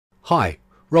Hi,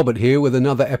 Robert here with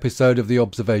another episode of the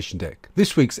Observation Deck.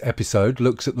 This week's episode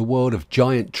looks at the world of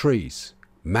giant trees,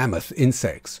 mammoth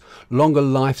insects, longer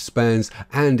lifespans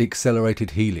and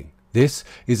accelerated healing. This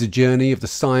is a journey of the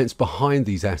science behind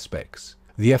these aspects.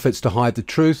 The efforts to hide the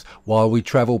truth while we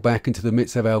travel back into the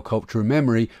midst of our culture and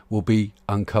memory will be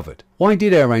uncovered. Why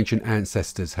did our ancient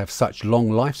ancestors have such long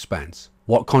lifespans?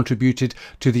 What contributed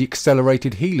to the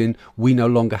accelerated healing we no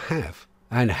longer have?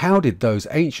 And how did those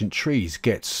ancient trees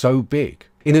get so big?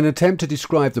 In an attempt to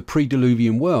describe the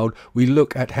pre-diluvian world, we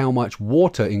look at how much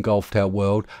water engulfed our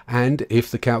world and, if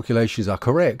the calculations are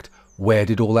correct, where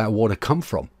did all that water come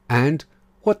from? And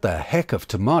what the heck have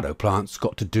tomato plants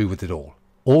got to do with it all?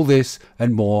 All this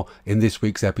and more in this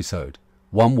week's episode.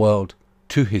 One world,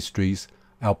 two histories,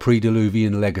 our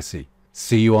pre-diluvian legacy.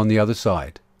 See you on the other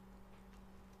side.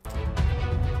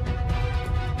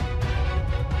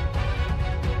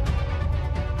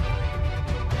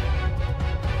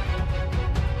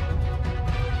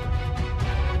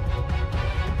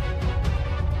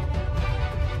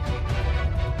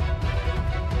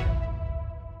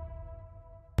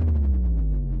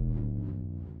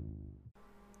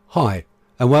 Hi,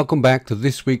 and welcome back to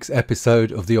this week's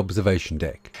episode of the Observation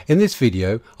Deck. In this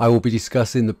video, I will be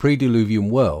discussing the pre-diluvian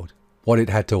world, what it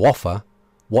had to offer,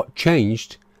 what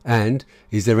changed, and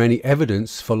is there any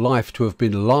evidence for life to have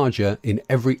been larger in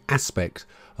every aspect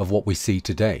of what we see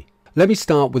today. Let me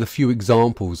start with a few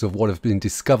examples of what have been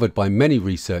discovered by many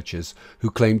researchers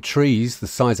who claim trees the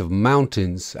size of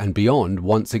mountains and beyond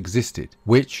once existed,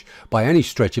 which, by any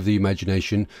stretch of the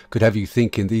imagination, could have you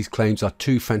thinking these claims are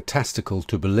too fantastical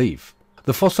to believe.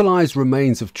 The fossilized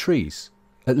remains of trees,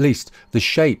 at least the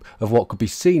shape of what could be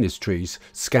seen as trees,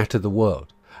 scatter the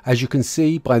world. As you can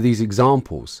see by these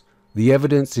examples, the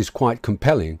evidence is quite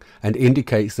compelling and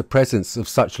indicates the presence of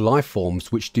such life forms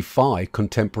which defy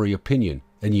contemporary opinion.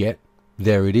 And yet,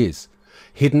 there it is,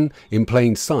 hidden in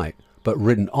plain sight, but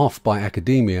written off by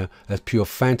academia as pure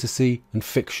fantasy and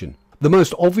fiction. The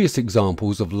most obvious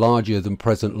examples of larger than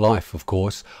present life, of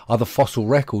course, are the fossil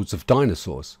records of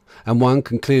dinosaurs, and one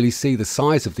can clearly see the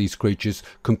size of these creatures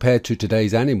compared to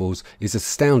today's animals is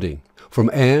astounding. From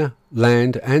air,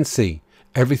 land and sea,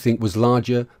 everything was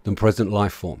larger than present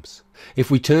life forms.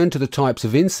 If we turn to the types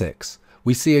of insects,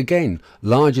 we see again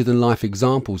larger than life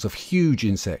examples of huge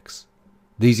insects.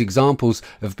 These examples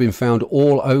have been found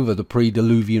all over the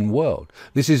pre-diluvian world.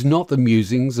 This is not the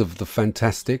musings of the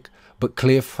fantastic, but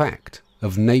clear fact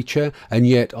of nature, and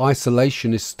yet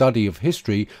isolationist study of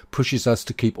history pushes us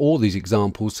to keep all these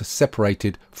examples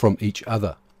separated from each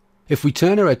other. If we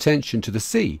turn our attention to the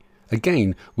sea,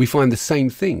 again we find the same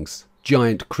things.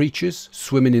 Giant creatures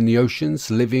swimming in the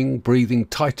oceans, living, breathing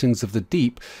titans of the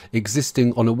deep,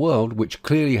 existing on a world which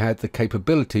clearly had the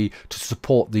capability to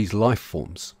support these life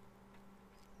forms.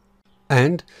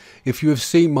 And if you have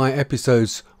seen my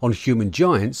episodes on human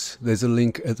giants, there's a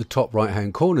link at the top right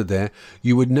hand corner there,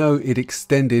 you would know it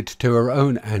extended to our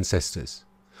own ancestors.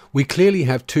 We clearly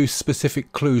have two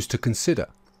specific clues to consider.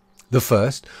 The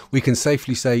first, we can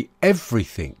safely say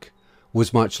everything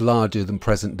was much larger than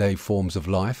present day forms of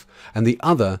life, and the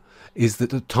other is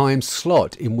that the time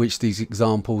slot in which these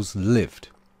examples lived.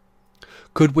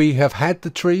 Could we have had the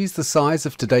trees the size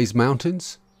of today's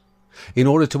mountains? In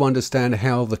order to understand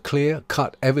how the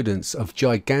clear-cut evidence of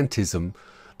gigantism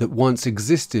that once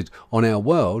existed on our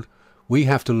world, we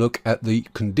have to look at the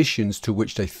conditions to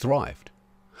which they thrived.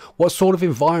 What sort of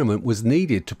environment was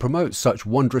needed to promote such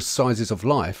wondrous sizes of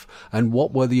life, and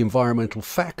what were the environmental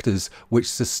factors which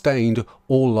sustained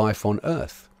all life on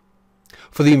Earth?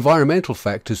 For the environmental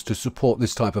factors to support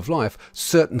this type of life,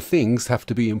 certain things have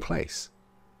to be in place.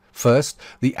 First,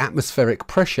 the atmospheric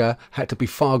pressure had to be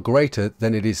far greater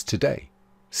than it is today.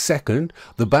 Second,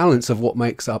 the balance of what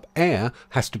makes up air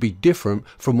has to be different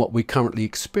from what we currently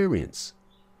experience.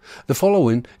 The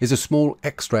following is a small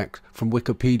extract from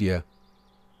Wikipedia.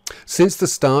 Since the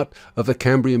start of the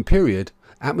Cambrian period,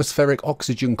 atmospheric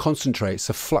oxygen concentrates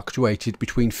have fluctuated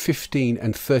between 15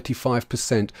 and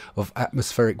 35% of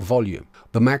atmospheric volume.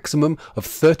 The maximum of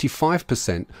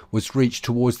 35% was reached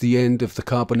towards the end of the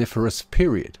Carboniferous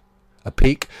period, a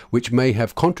peak which may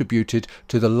have contributed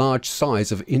to the large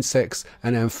size of insects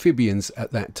and amphibians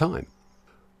at that time.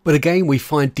 But again we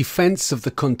find defense of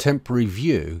the contemporary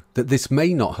view that this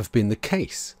may not have been the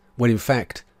case, when in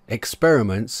fact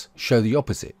experiments show the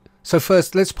opposite. So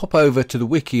first let's pop over to the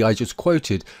wiki I just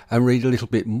quoted and read a little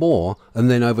bit more, and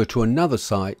then over to another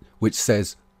site which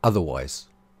says otherwise.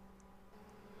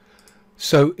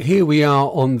 So here we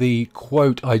are on the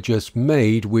quote I just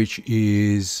made, which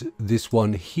is this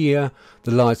one here. The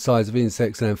large size of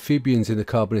insects and amphibians in the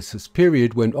Carbonaceous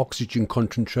period, when oxygen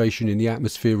concentration in the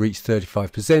atmosphere reached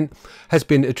 35%, has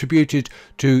been attributed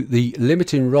to the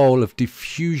limiting role of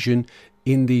diffusion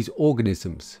in these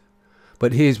organisms.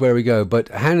 But here's where we go. But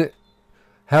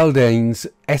Haldane's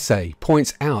essay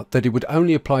points out that it would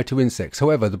only apply to insects.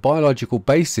 However, the biological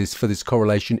basis for this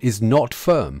correlation is not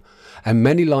firm, and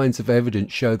many lines of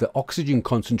evidence show that oxygen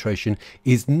concentration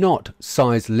is not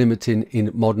size limiting in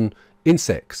modern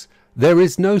insects. There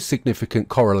is no significant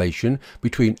correlation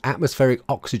between atmospheric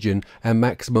oxygen and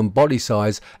maximum body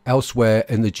size elsewhere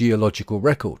in the geological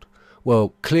record.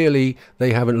 Well, clearly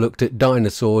they haven't looked at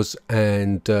dinosaurs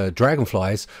and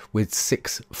dragonflies with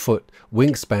 6-foot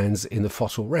wingspans in the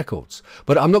fossil records.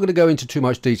 But I'm not going to go into too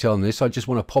much detail on this. I just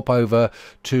want to pop over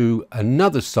to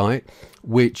another site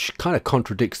which kind of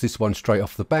contradicts this one straight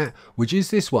off the bat, which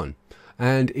is this one.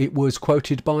 And it was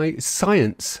quoted by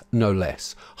Science, no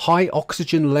less. High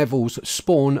oxygen levels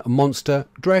spawn monster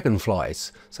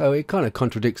dragonflies. So it kind of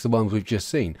contradicts the ones we've just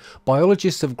seen.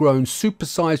 Biologists have grown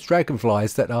supersized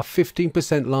dragonflies that are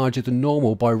 15% larger than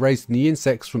normal by raising the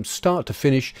insects from start to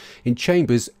finish in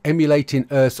chambers emulating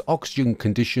Earth's oxygen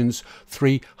conditions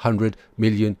 300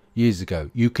 million years ago.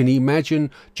 You can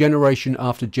imagine generation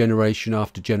after generation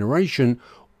after generation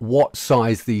what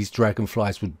size these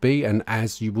dragonflies would be, and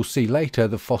as you will see later,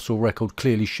 the fossil record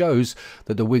clearly shows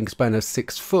that the wingspan is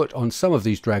 6 foot on some of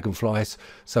these dragonflies,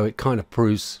 so it kind of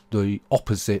proves the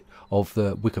opposite of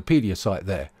the Wikipedia site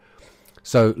there.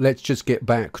 So let's just get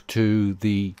back to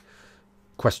the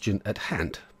question at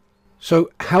hand.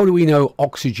 So how do we know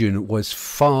oxygen was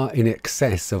far in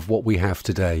excess of what we have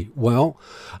today? Well,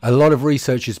 a lot of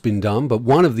research has been done, but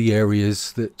one of the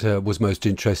areas that was most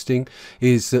interesting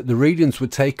is that the readings were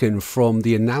taken from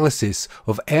the analysis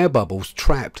of air bubbles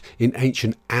trapped in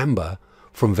ancient amber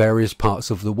from various parts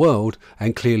of the world,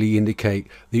 and clearly indicate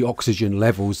the oxygen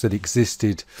levels that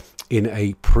existed in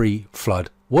a pre-flood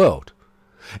world.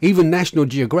 Even National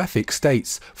Geographic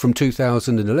states from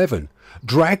 2011,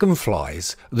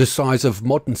 dragonflies the size of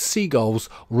modern seagulls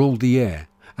ruled the air,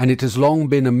 and it has long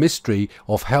been a mystery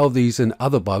of how these and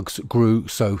other bugs grew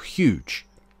so huge.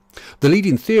 The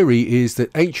leading theory is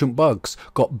that ancient bugs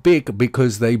got big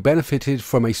because they benefited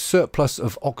from a surplus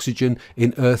of oxygen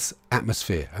in Earth's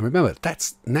atmosphere. And remember,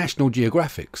 that's National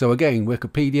Geographic. So again,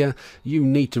 Wikipedia, you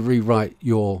need to rewrite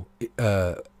your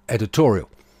editorial.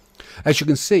 As you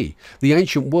can see, the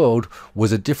ancient world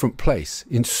was a different place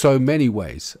in so many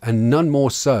ways, and none more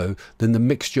so than the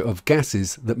mixture of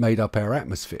gases that made up our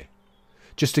atmosphere.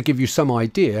 Just to give you some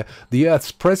idea, the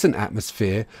Earth's present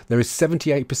atmosphere, there is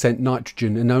 78%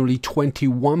 nitrogen and only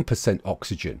 21%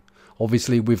 oxygen.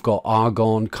 Obviously, we've got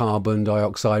argon, carbon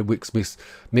dioxide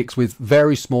mixed with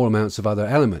very small amounts of other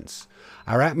elements.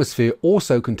 Our atmosphere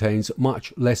also contains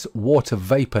much less water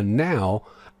vapor now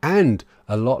and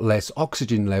a lot less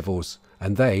oxygen levels,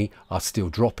 and they are still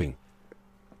dropping.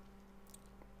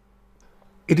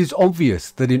 It is obvious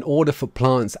that in order for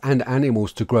plants and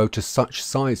animals to grow to such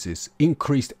sizes,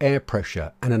 increased air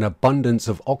pressure and an abundance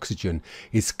of oxygen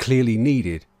is clearly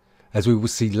needed, as we will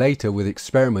see later with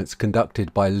experiments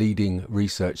conducted by leading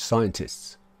research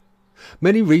scientists.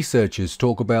 Many researchers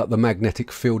talk about the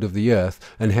magnetic field of the Earth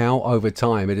and how over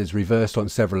time it has reversed on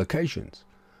several occasions.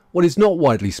 What is not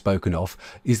widely spoken of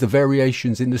is the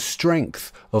variations in the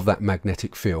strength of that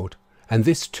magnetic field, and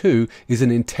this too is an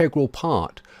integral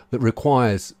part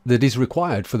that is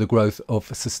required for the growth of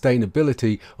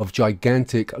sustainability of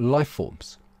gigantic life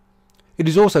forms. It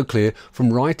is also clear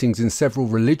from writings in several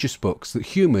religious books that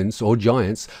humans, or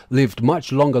giants, lived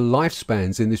much longer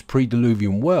lifespans in this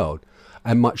pre-diluvian world,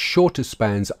 and much shorter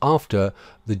spans after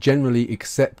the generally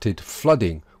accepted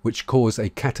flooding, which caused a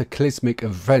cataclysmic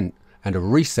event and a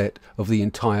reset of the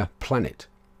entire planet.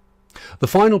 The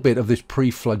final bit of this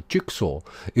pre-flood jigsaw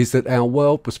is that our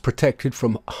world was protected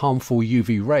from harmful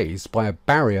UV rays by a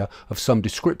barrier of some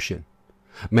description.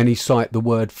 Many cite the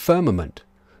word firmament,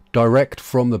 direct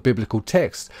from the biblical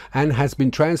text, and has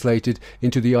been translated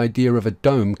into the idea of a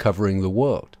dome covering the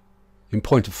world. In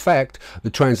point of fact, the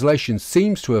translation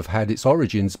seems to have had its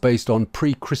origins based on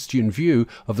pre-Christian view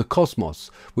of the cosmos,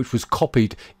 which was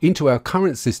copied into our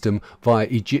current system via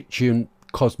Egyptian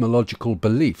cosmological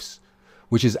beliefs,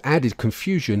 which has added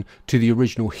confusion to the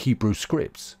original Hebrew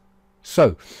scripts.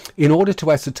 So, in order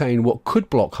to ascertain what could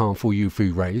block harmful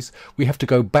UV rays, we have to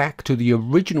go back to the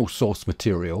original source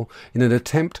material in an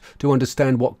attempt to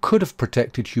understand what could have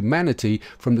protected humanity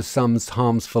from the sun's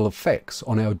harmful effects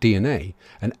on our DNA,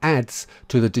 and adds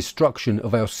to the destruction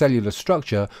of our cellular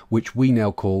structure, which we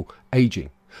now call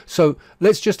aging. So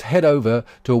let's just head over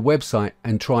to a website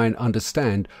and try and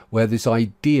understand where this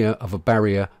idea of a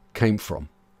barrier came from.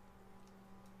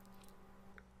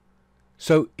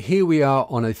 So here we are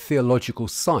on a theological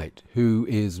site who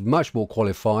is much more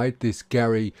qualified, this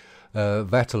Gary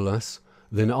Vatalas,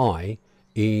 than I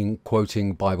in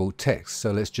quoting Bible texts.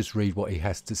 So let's just read what he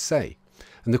has to say.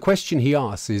 And the question he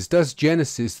asks is, does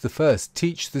Genesis the first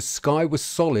teach the sky was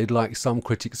solid like some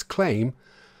critics claim?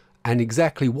 And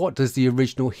exactly what does the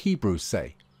original Hebrew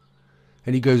say?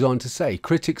 And he goes on to say,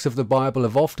 critics of the Bible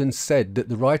have often said that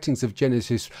the writings of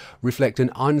Genesis reflect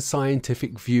an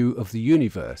unscientific view of the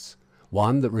universe,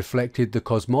 one that reflected the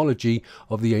cosmology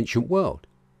of the ancient world.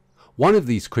 One of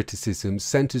these criticisms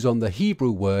centers on the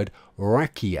Hebrew word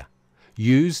rakia,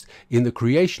 used in the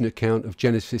creation account of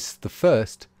Genesis the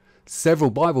first. Several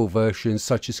Bible versions,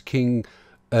 such as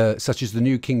the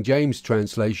New King James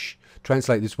translate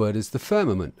this word as the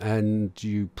firmament, and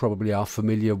you probably are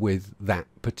familiar with that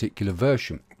particular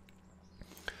version.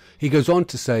 He goes on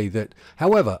to say that,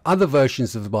 however, other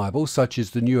versions of the Bible, such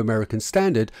as the New American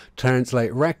Standard,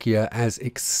 translate rakia as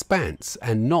expanse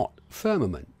and not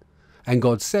firmament. And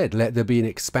God said, let there be an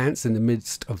expanse in the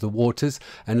midst of the waters,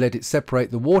 and let it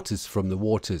separate the waters from the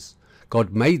waters.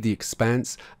 God made the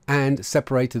expanse and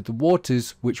separated the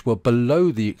waters which were below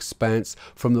the expanse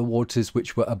from the waters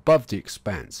which were above the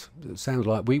expanse. It sounds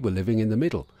like we were living in the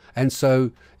middle. And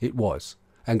so it was.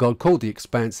 And God called the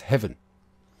expanse heaven.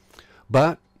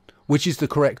 But which is the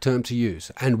correct term to use?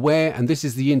 And where, and this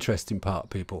is the interesting part,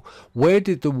 people, where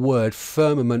did the word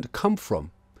firmament come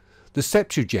from? The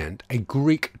Septuagint, a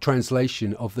Greek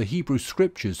translation of the Hebrew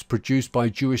scriptures produced by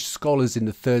Jewish scholars in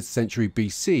the 3rd century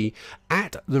BC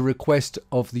at the request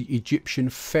of the Egyptian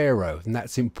pharaoh, and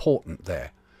that's important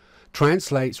there,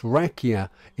 translates rakia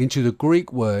into the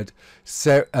Greek word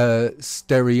stereoma,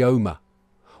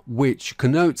 which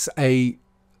connotes a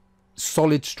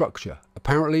solid structure.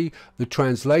 Apparently, the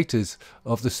translators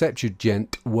of the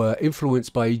Septuagint were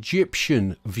influenced by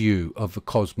Egyptian view of the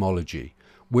cosmology,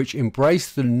 which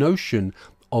embraced the notion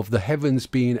of the heavens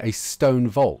being a stone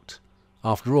vault.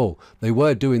 After all, they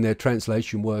were doing their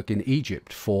translation work in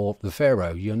Egypt for the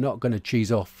pharaoh. You're not going to cheese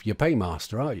off your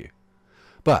paymaster, are you?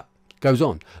 But goes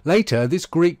on. Later, this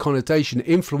Greek connotation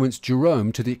influenced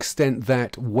Jerome to the extent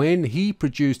that when he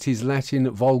produced his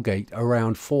Latin Vulgate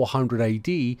around 400 AD,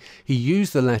 he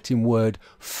used the Latin word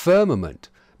firmament,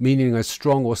 meaning a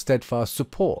strong or steadfast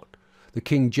support. The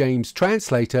King James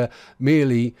translator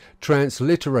merely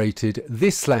transliterated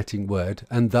this Latin word,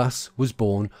 and thus was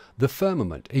born the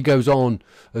firmament. He goes on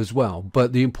as well,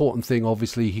 but the important thing,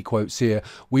 obviously, he quotes here,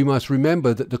 we must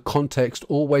remember that the context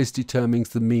always determines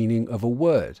the meaning of a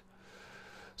word.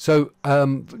 So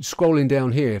scrolling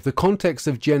down here, the context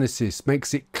of Genesis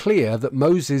makes it clear that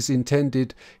Moses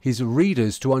intended his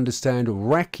readers to understand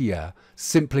rakia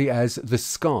simply as the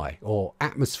sky or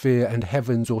atmosphere and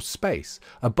heavens or space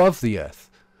above the earth,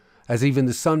 as even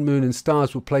the sun, moon and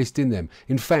stars were placed in them.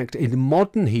 In fact, in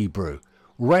modern Hebrew,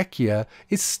 rakia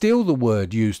is still the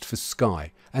word used for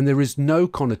sky, and there is no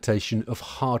connotation of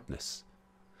hardness.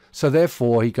 So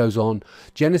therefore, he goes on,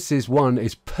 Genesis 1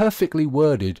 is perfectly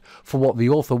worded for what the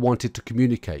author wanted to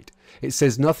communicate. It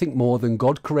says nothing more than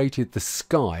God created the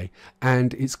sky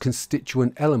and its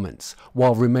constituent elements,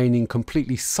 while remaining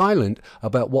completely silent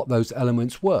about what those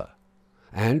elements were.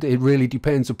 And it really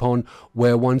depends upon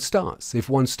where one starts. If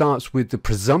one starts with the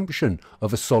presumption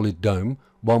of a solid dome,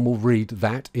 one will read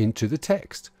that into the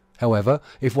text. However,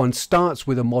 if one starts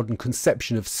with a modern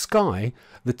conception of sky,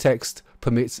 the text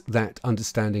permits that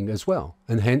understanding as well,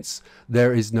 and hence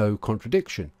there is no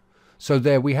contradiction. So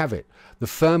there we have it. The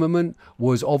firmament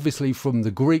was obviously from the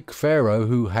Greek pharaoh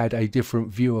who had a different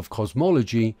view of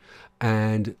cosmology,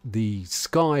 and the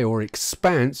sky or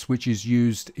expanse, which is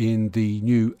used in the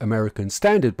New American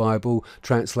Standard Bible,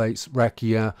 translates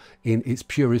rakia in its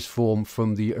purest form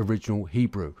from the original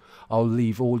Hebrew. I'll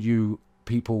leave all you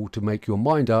people to make your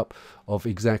mind up of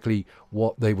exactly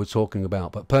what they were talking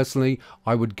about, but personally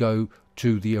I would go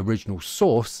to the original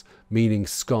source, meaning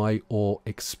sky or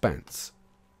expanse.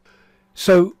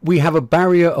 So we have a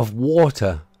barrier of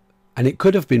water, and it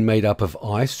could have been made up of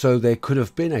ice, so there could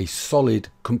have been a solid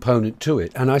component to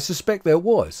it, and I suspect there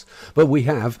was. But we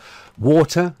have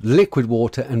water, liquid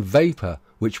water and vapor,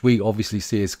 which we obviously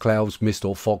see as clouds, mist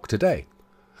or fog today.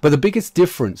 But the biggest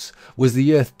difference was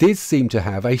the Earth did seem to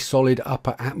have a solid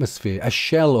upper atmosphere, a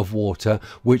shell of water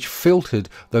which filtered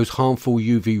those harmful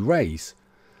UV rays,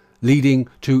 leading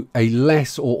to a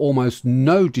less or almost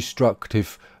no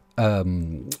destructive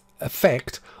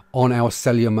effect on our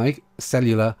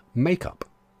cellular makeup.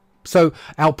 So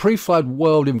our pre-flood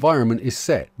world environment is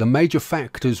set. The major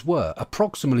factors were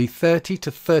approximately 30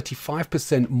 to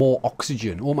 35% more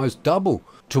oxygen, almost double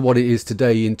to what it is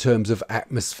today in terms of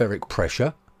atmospheric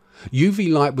pressure.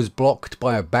 UV light was blocked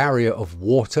by a barrier of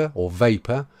water or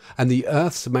vapor, and the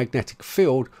Earth's magnetic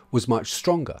field was much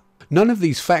stronger. None of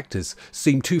these factors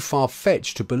seem too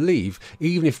far-fetched to believe,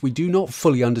 even if we do not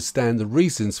fully understand the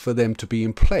reasons for them to be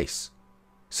in place.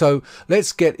 So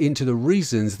let's get into the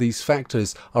reasons these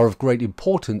factors are of great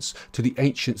importance to the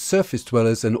ancient surface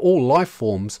dwellers and all life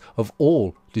forms of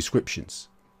all descriptions.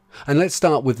 And let's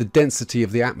start with the density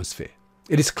of the atmosphere.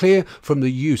 It is clear from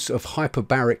the use of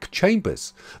hyperbaric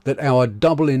chambers that our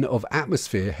doubling of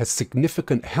atmosphere has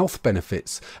significant health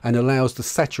benefits and allows the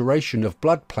saturation of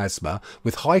blood plasma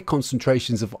with high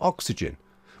concentrations of oxygen,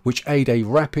 which aid a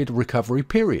rapid recovery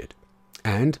period.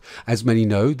 And, as many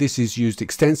know, this is used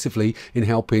extensively in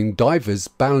helping divers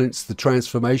balance the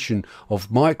transformation of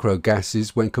microgases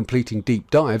when completing deep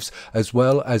dives, as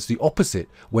well as the opposite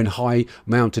when high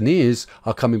mountaineers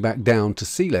are coming back down to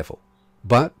sea level.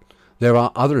 But there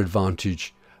are other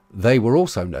advantages. They were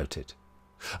also noted.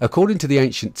 According to the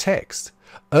ancient text,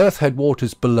 Earth had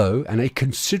waters below and a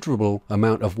considerable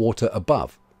amount of water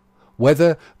above,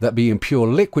 whether that be in pure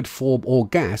liquid form or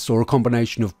gas or a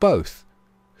combination of both.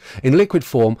 In liquid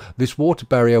form, this water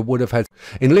barrier would have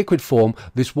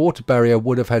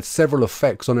had several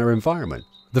effects on our environment.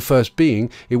 The first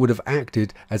being, it would have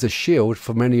acted as a shield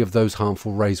for many of those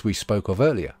harmful rays we spoke of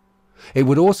earlier. It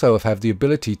would also have had the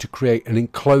ability to create an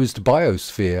enclosed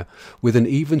biosphere with an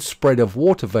even spread of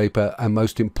water vapor and,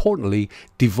 most importantly,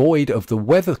 devoid of the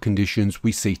weather conditions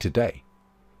we see today.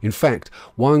 In fact,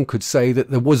 one could say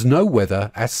that there was no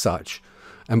weather as such,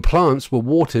 and plants were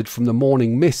watered from the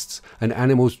morning mists and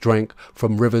animals drank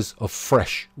from rivers of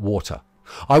fresh water.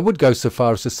 I would go so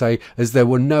far as to say as there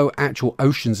were no actual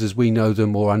oceans as we know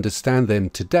them or understand them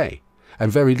today,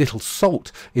 and very little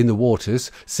salt in the waters,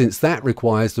 since that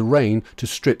requires the rain to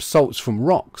strip salts from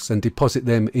rocks and deposit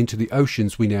them into the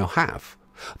oceans we now have.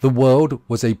 The world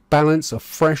was a balance of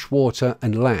fresh water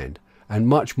and land, and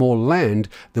much more land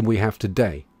than we have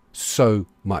today. So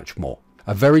much more.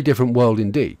 A very different world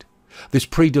indeed. This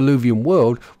pre-diluvian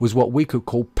world was what we could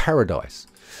call paradise.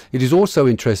 It is also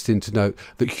interesting to note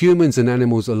that humans and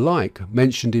animals alike,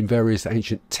 mentioned in various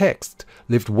ancient texts,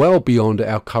 lived well beyond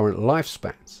our current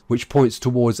lifespans, which points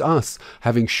towards us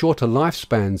having shorter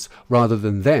lifespans rather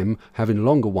than them having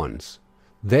longer ones.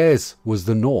 Theirs was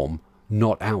the norm,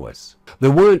 not ours.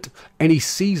 There weren't any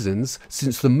seasons,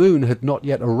 since the moon had not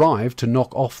yet arrived to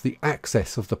knock off the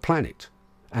axis of the planet,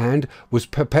 and was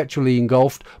perpetually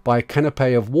engulfed by a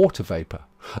canopy of water vapor.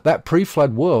 That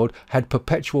pre-flood world had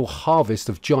perpetual harvest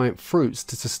of giant fruits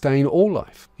to sustain all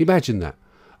life. Imagine that.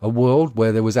 A world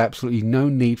where there was absolutely no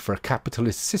need for a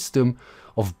capitalist system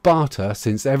of barter,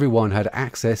 since everyone had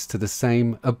access to the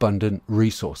same abundant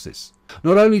resources.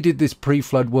 Not only did this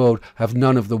pre-flood world have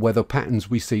none of the weather patterns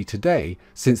we see today,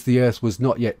 since the Earth was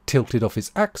not yet tilted off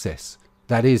its axis,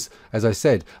 that is, as I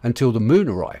said, until the moon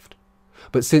arrived.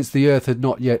 But since the Earth had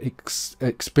not yet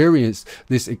experienced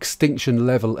this extinction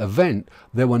level event,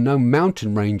 there were no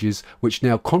mountain ranges which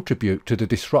now contribute to the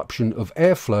disruption of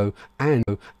airflow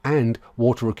and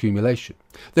water accumulation.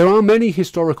 There are many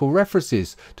historical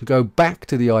references to go back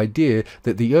to the idea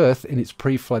that the Earth in its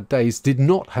pre-flood days did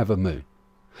not have a moon.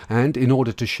 And in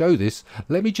order to show this,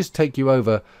 let me just take you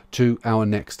over to our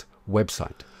next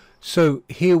website. So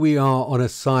here we are on a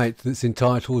site that's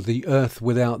entitled The Earth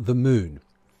Without the Moon.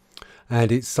 And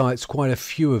it cites quite a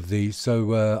few of these,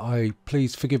 so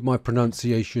please forgive my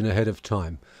pronunciation ahead of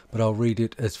time, but I'll read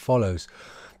it as follows.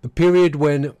 The period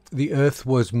when the Earth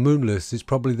was moonless is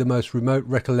probably the most remote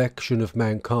recollection of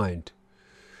mankind.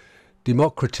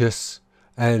 Democritus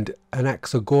and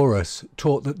Anaxagoras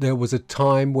taught that there was a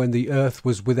time when the Earth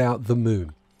was without the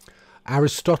moon.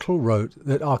 Aristotle wrote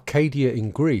that Arcadia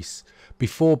in Greece,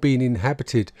 before being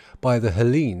inhabited by the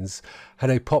Hellenes, had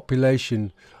a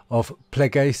population of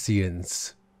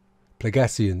Plegasians,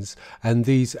 and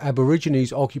these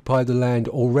aborigines occupied the land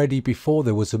already before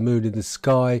there was a moon in the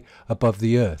sky above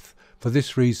the earth. For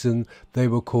this reason they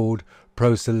were called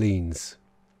Proselines.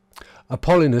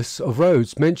 Apollonius of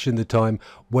Rhodes mentioned the time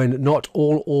when not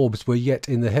all orbs were yet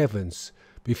in the heavens,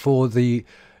 before the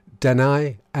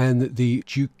Danae and the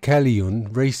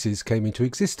Deucalion races came into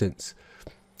existence.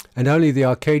 And only the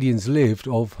Arcadians lived,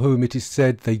 of whom it is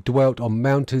said they dwelt on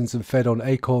mountains and fed on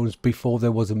acorns before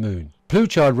there was a moon.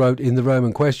 Plutarch wrote in the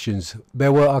Roman Questions,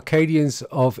 there were Arcadians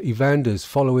of Evanders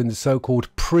following the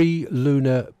so-called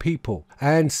pre-lunar people,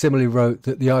 and similarly wrote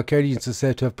that the Arcadians are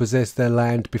said to have possessed their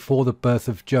land before the birth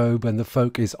of Job, and the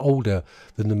folk is older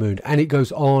than the moon. And it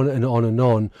goes on and on and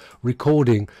on,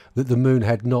 recording that the moon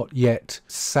had not yet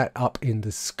sat up in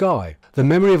the sky. The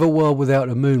memory of a world without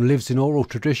a moon lives in oral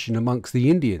tradition amongst the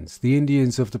Indians. The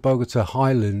Indians of the Bogota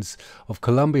Highlands of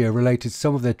Colombia related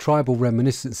some of their tribal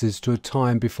reminiscences to a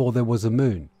time before there was a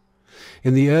moon.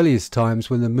 In the earliest times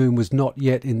when the moon was not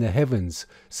yet in the heavens,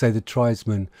 say the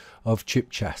tribesmen of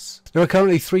Chipchas. There are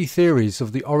currently 3 theories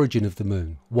of the origin of the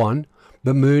moon. 1.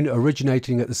 The moon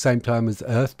originating at the same time as the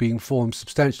Earth, being formed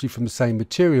substantially from the same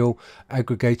material,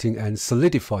 aggregating and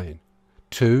solidifying.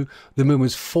 2. The moon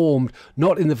was formed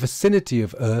not in the vicinity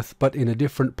of Earth but in a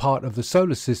different part of the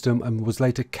solar system and was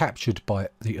later captured by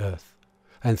the Earth.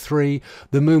 And 3.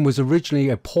 The moon was originally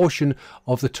a portion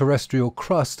of the terrestrial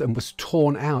crust and was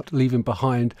torn out, leaving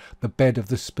behind the bed of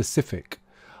the Pacific.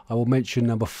 I will mention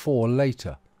number 4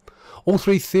 later. All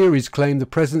 3 theories claim the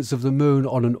presence of the moon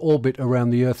on an orbit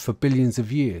around the Earth for billions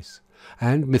of years,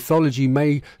 and mythology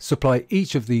may supply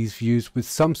each of these views with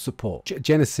some support.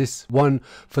 Genesis 1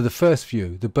 for the first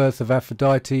view, the birth of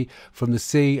Aphrodite from the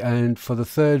sea, and for the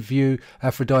third view,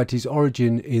 Aphrodite's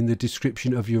origin in the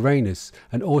description of Uranus,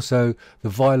 and also the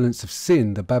violence of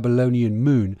sin, the Babylonian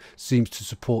moon, seems to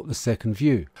support the second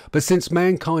view. But since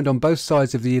mankind on both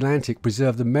sides of the Atlantic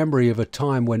preserved the memory of a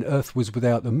time when Earth was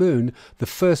without the moon, the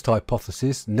first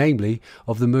hypothesis, namely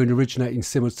of the moon originating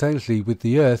simultaneously with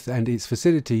the Earth and its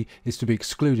vicinity, is to be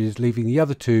excluded, leaving the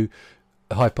other 2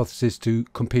 hypotheses to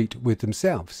compete with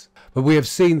themselves. But we have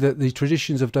seen that the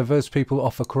traditions of diverse people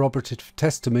offer corroborative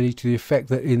testimony to the effect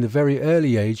that in the very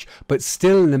early age, but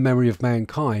still in the memory of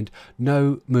mankind,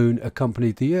 no moon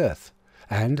accompanied the Earth.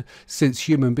 And since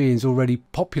human beings already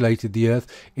populated the Earth,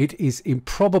 it is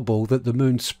improbable that the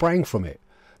moon sprang from it.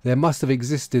 There must have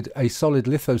existed a solid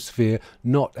lithosphere,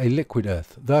 not a liquid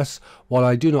Earth. Thus, while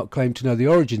I do not claim to know the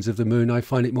origins of the moon, I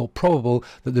find it more probable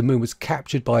that the moon was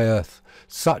captured by Earth.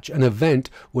 Such an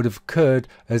event would have occurred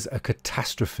as a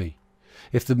catastrophe.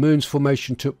 If the moon's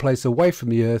formation took place away from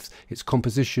the Earth, its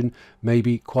composition may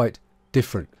be quite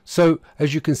different. So,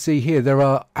 as you can see here, there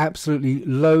are absolutely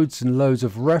loads and loads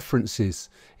of references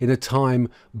in a time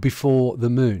before the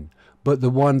moon. But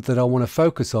the one that I want to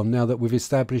focus on, now that we've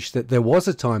established that there was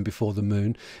a time before the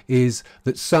moon, is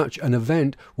that such an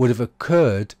event would have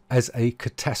occurred as a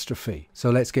catastrophe. So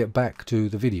let's get back to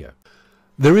the video.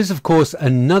 There is, of course,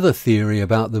 another theory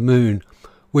about the moon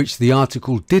which the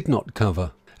article did not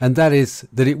cover, and that is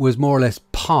that it was more or less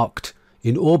parked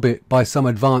in orbit by some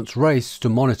advanced race to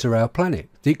monitor our planet.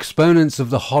 The exponents of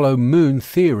the hollow moon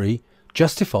theory,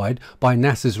 justified by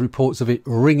NASA's reports of it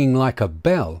ringing like a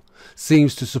bell,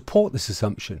 seems to support this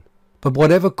assumption. But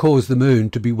whatever caused the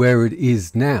moon to be where it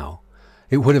is now,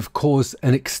 it would have caused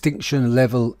an extinction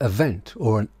level event,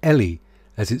 or an ELE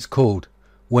as it's called,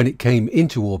 when it came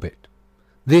into orbit.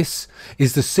 This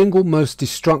is the single most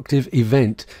destructive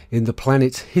event in the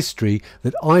planet's history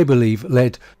that I believe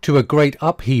led to a great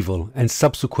upheaval and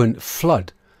subsequent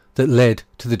flood that led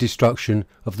to the destruction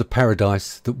of the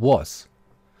paradise that was.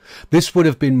 This would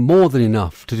have been more than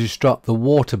enough to disrupt the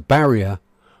water barrier,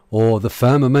 or the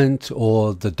firmament,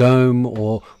 or the dome,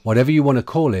 or whatever you want to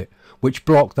call it, which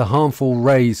blocked the harmful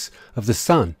rays of the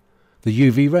sun,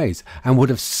 the UV rays, and would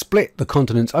have split the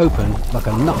continents open like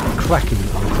a nut cracking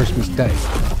on Christmas Day.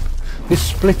 This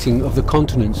splitting of the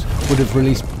continents would have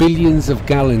released billions of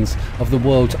gallons of the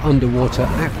world's underwater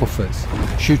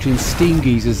aquifers, shooting steam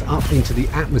geysers up into the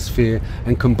atmosphere,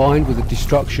 and combined with the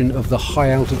destruction of the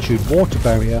high altitude water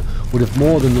barrier would have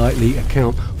more than likely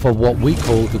account for what we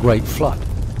call the Great Flood.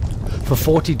 For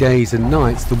 40 days and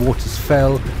nights the waters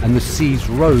fell and the seas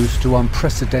rose to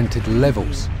unprecedented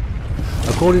levels.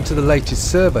 According to the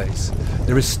latest surveys,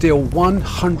 there is still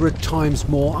 100 times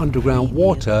more underground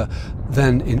water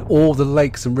than in all the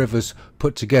lakes and rivers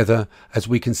put together, as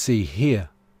we can see here.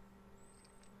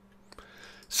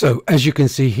 So, as you can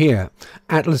see here,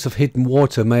 Atlas of Hidden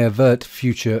Water may avert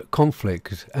future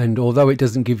conflict, and although it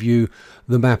doesn't give you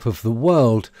the map of the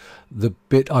world, the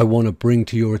bit I want to bring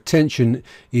to your attention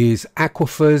is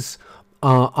aquifers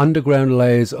are underground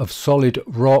layers of solid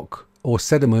rock or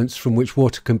sediments from which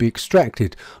water can be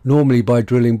extracted, normally by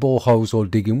drilling boreholes or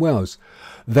digging wells.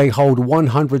 They hold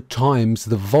 100 times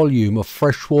the volume of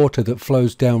fresh water that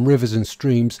flows down rivers and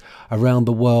streams around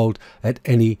the world at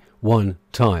any one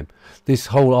time. This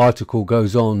whole article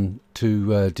goes on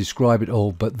to describe it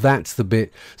all, but that's the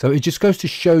bit. So it just goes to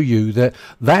show you that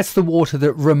that's the water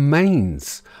that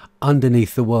remains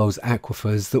underneath the world's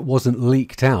aquifers that wasn't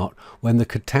leaked out when the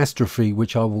catastrophe,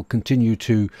 which I will continue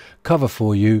to cover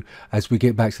for you as we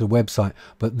get back to the website,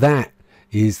 but that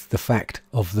is the fact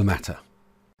of the matter.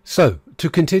 So, to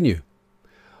continue.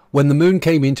 When the moon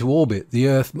came into orbit, the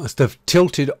Earth must have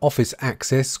tilted off its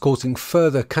axis, causing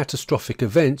further catastrophic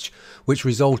events which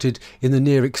resulted in the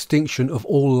near extinction of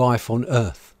all life on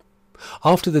Earth.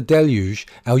 After the deluge,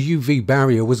 our UV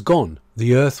barrier was gone.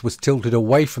 The Earth was tilted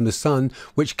away from the Sun,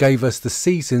 which gave us the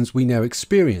seasons we now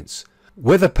experience.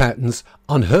 Weather patterns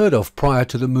unheard of prior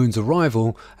to the moon's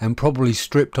arrival, and probably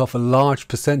stripped off a large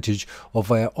percentage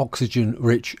of our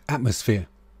oxygen-rich atmosphere.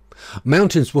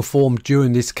 Mountains were formed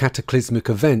during this cataclysmic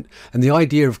event, and the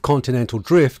idea of continental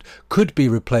drift could be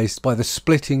replaced by the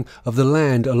splitting of the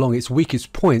land along its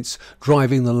weakest points,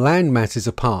 driving the land masses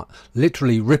apart,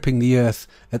 literally ripping the Earth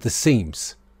at the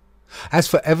seams. As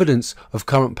for evidence of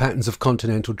current patterns of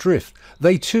continental drift,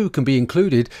 they too can be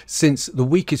included, since the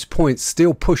weakest points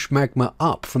still push magma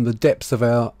up from the depths of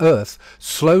our Earth,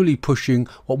 slowly pushing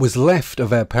what was left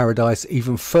of our paradise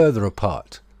even further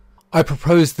apart. I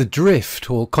propose the drift,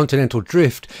 or continental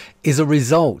drift, is a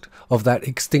result of that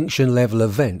extinction level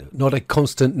event, not a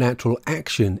constant natural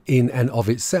action in and of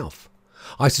itself.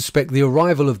 I suspect the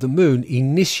arrival of the moon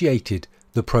initiated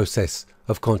the process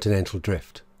of continental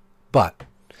drift. But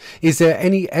is there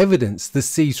any evidence the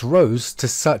seas rose to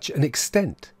such an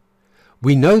extent?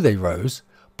 We know they rose,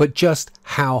 but just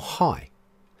how high?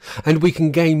 And we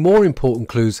can gain more important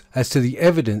clues as to the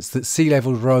evidence that sea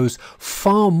level rose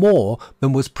far more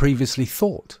than was previously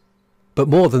thought. But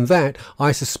more than that,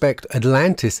 I suspect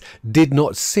Atlantis did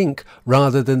not sink,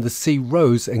 rather than the sea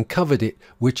rose and covered it,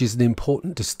 which is an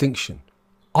important distinction.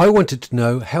 I wanted to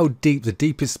know how deep the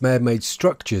deepest man-made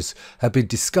structures have been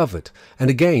discovered,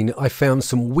 and again I found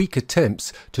some weak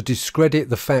attempts to discredit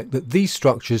the fact that these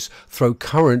structures throw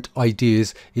current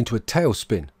ideas into a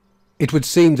tailspin. It would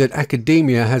seem that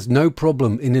academia has no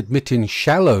problem in admitting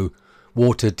shallow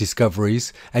water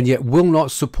discoveries, and yet will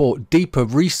not support deeper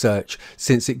research,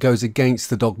 since it goes against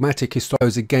the dogmatic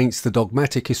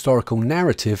historical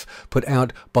narrative put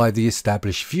out by the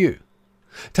established view.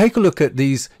 Take a look at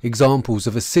these examples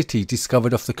of a city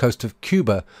discovered off the coast of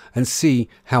Cuba and see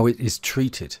how it is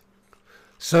treated.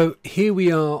 So here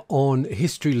we are on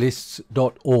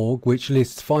historylists.org, which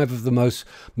lists 5 of the most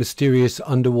mysterious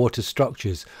underwater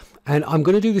structures. And I'm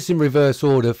going to do this in reverse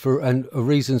order, and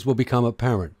reasons will become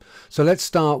apparent. So let's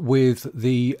start with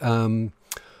the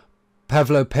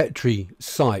Pavlopetri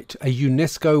site, a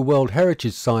UNESCO World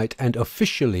Heritage Site, and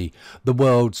officially the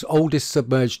world's oldest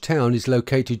submerged town, is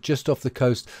located just off the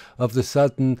coast of the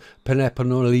southern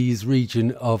Peloponnese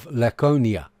region of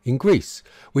Laconia in Greece,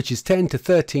 which is 10 to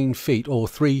 13 feet or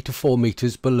 3 to 4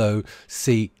 meters below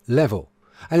sea level.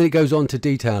 And it goes on to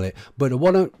detail it, but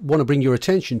what I want to bring your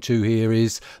attention to here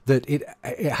is that it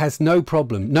has no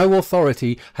problem. No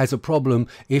authority has a problem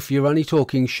if you're only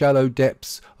talking shallow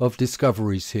depths of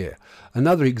discoveries here.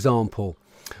 Another example,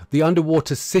 the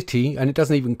underwater city, and it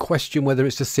doesn't even question whether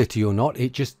it's a city or not,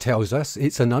 it just tells us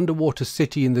it's an underwater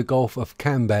city in the Gulf of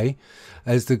Cambay,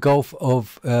 as the Gulf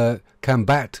of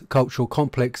Kambat cultural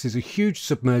complex is a huge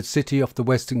submerged city off the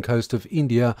western coast of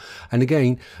India, and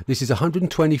again this is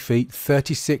 120 feet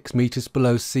 36 meters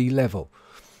below sea level.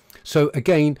 So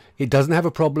again, it doesn't have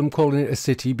a problem calling it a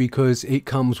city because it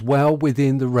comes well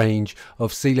within the range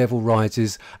of sea level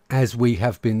rises, as we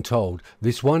have been told.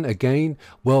 This one, again,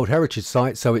 World Heritage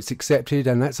Site, so it's accepted,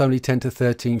 and that's only 10 to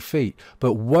 13 feet.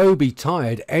 But woe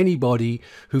betide anybody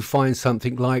who finds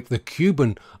something like the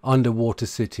Cuban underwater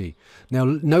city. Now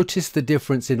notice the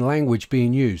difference in language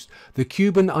being used. The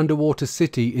Cuban underwater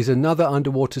city is another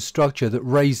underwater structure that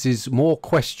raises more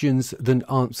questions than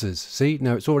answers. See,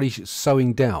 now it's already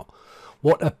sowing doubt.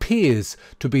 What appears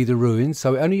to be the ruins,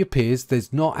 so it only appears,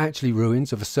 there's not actually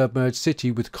ruins of a submerged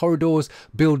city with corridors,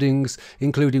 buildings,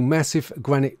 including massive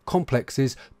granite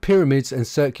complexes, pyramids and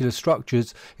circular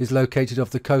structures, is located off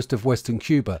the coast of western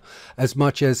Cuba. As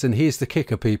much as, and here's the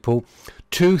kicker people,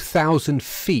 2,000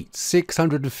 feet,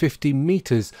 650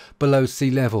 meters below sea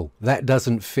level. That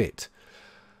doesn't fit.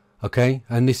 Okay,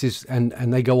 and this is, and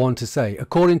they go on to say,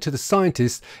 according to the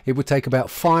scientists, it would take about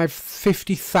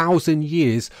 50,000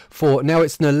 years for, now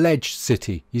it's an alleged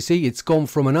city. You see, it's gone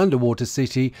from an underwater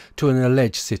city to an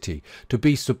alleged city, to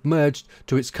be submerged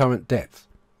to its current depth.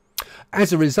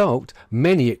 As a result,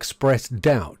 many express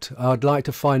doubt. I'd like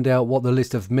to find out what the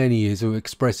list of many is who are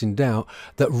expressing doubt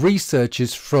that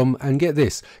researchers from, and get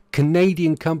this,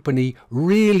 Canadian company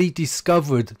really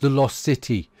discovered the lost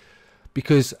city.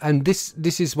 Because, and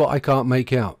this is what I can't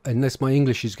make out unless my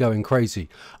English is going crazy.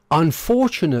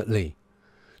 Unfortunately,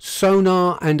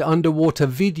 Sonar and underwater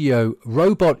video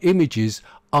robot images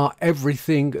are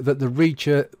everything that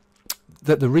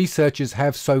the researchers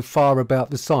have so far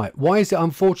about the site. Why is it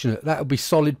unfortunate? That would be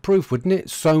solid proof, wouldn't it?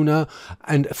 Sonar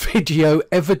and video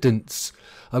evidence.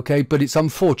 Okay, but it's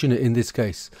unfortunate in this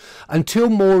case. Until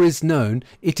more is known,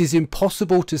 it is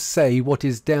impossible to say what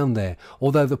is down there,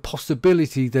 although the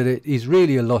possibility that it is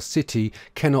really a lost city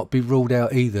cannot be ruled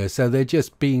out either. So they're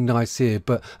just being nice here,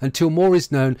 but until more is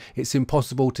known, it's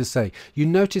impossible to say. You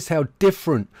notice how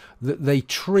different that they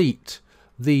treat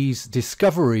these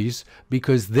discoveries,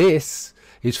 because this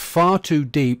is far too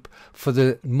deep for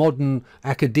the modern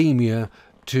academia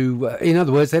to, in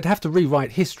other words, they'd have to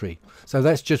rewrite history. So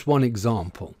that's just one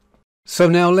example. So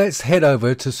now let's head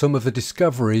over to some of the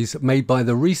discoveries made by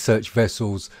the research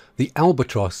vessels, the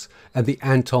Albatross and the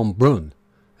Anton Brunn,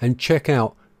 and check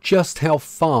out just how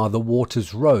far the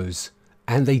waters rose,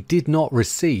 and they did not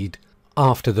recede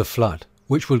after the flood,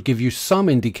 which will give you some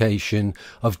indication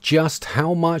of just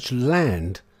how much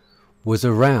land was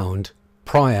around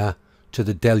prior to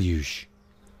the deluge.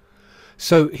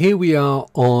 So here we are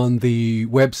on the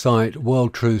website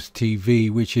World Truth TV,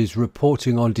 which is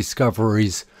reporting on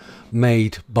discoveries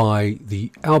made by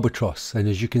the Albatross. And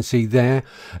as you can see there,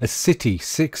 a city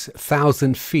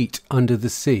 6,000 feet under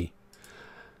the sea.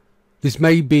 This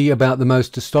may be about the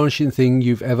most astonishing thing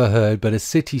you've ever heard, but a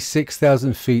city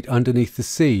 6,000 feet underneath the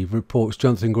sea, reports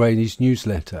Jonathan Gray in his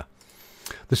newsletter.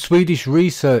 The Swedish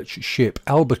research ship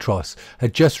Albatross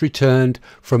had just returned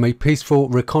from a peaceful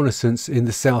reconnaissance in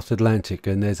the South Atlantic,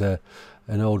 and there's an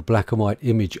old black and white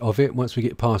image of it. Once we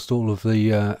get past all of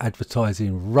the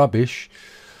advertising rubbish,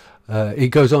 it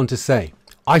goes on to say,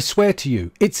 "I swear to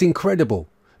you, it's incredible.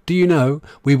 Do you know,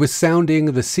 we were sounding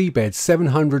the seabed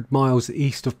 700 miles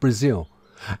east of Brazil,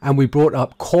 and we brought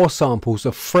up core samples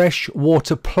of fresh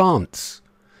water plants.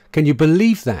 Can you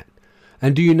believe that?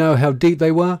 And do you know how deep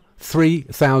they were?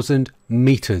 3,000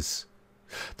 meters.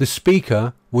 The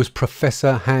speaker was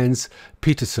Professor Hans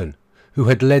Petersen, who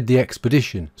had led the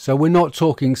expedition. So we're not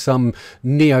talking some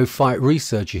neophyte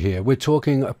researcher here. We're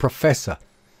talking a professor.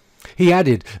 He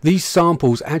added, these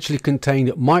samples actually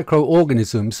contained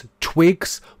microorganisms,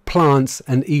 twigs, plants,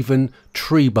 and even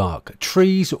tree bark.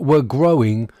 Trees were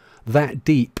growing that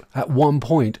deep at one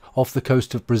point off the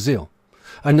coast of Brazil.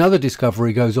 Another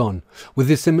discovery goes on.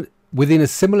 Within a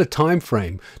similar time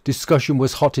frame, discussion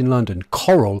was hot in London.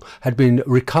 Coral had been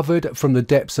recovered from the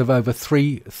depths of over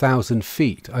 3,000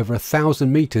 feet, over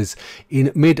 1,000 meters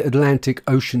in mid-Atlantic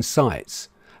ocean sites.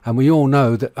 And we all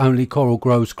know that only coral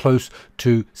grows close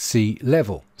to sea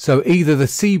level. So either the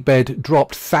seabed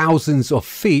dropped thousands of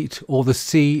feet or the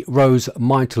sea rose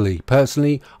mightily.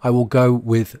 Personally, I will go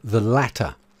with the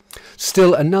latter.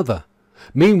 Still another.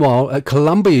 Meanwhile, at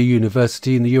Columbia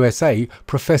University in the USA,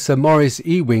 Professor Maurice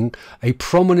Ewing, a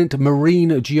prominent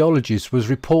marine geologist, was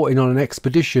reporting on an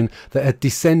expedition that had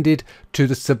descended to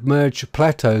the submerged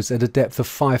plateaus at a depth of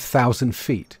 5,000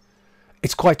 feet.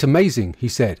 It's quite amazing, he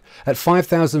said. At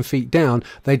 5,000 feet down,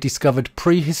 they discovered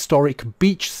prehistoric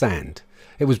beach sand.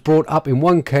 It was brought up in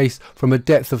one case from a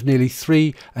depth of nearly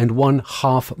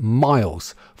 3½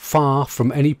 miles, far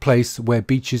from any place where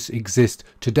beaches exist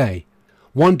today.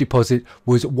 One deposit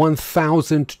was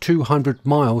 1,200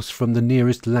 miles from the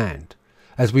nearest land.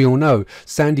 As we all know,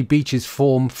 sandy beaches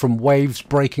form from waves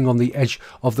breaking on the edge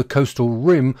of the coastal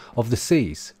rim of the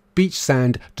seas. Beach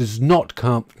sand does not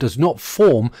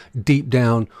form deep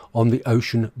down on the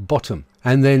ocean bottom.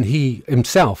 And then he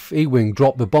himself, Ewing,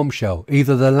 dropped the bombshell.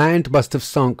 Either the land must have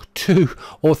sunk 2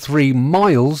 or 3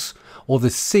 miles, or the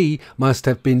sea must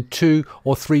have been 2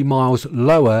 or 3 miles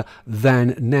lower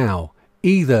than now.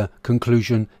 Either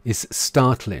conclusion is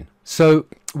startling. So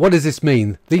what does this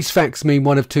mean? These facts mean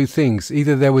one of two things.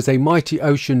 Either there was a mighty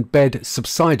ocean bed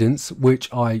subsidence,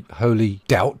 which I wholly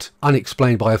doubt,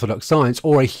 unexplained by orthodox science,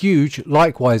 or a huge,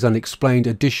 likewise unexplained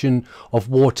addition of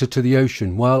water to the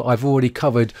ocean. Well, I've already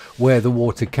covered where the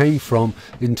water came from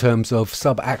in terms of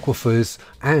subaquifers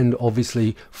and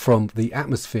obviously from the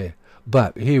atmosphere.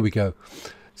 But here we go.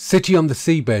 City on the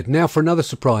seabed. Now for another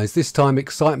surprise. This time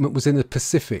excitement was in the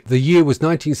Pacific. The year was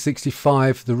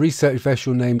 1965. The research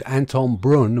vessel named Anton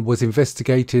Brunn was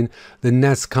investigating the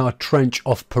Nazca Trench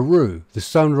off Peru. The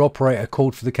sonar operator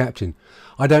called for the captain.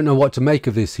 "I don't know what to make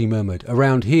of this," he murmured.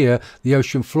 "Around here the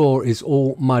ocean floor is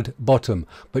all mud bottom,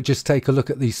 but just take a look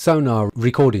at these sonar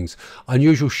recordings.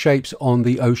 Unusual shapes on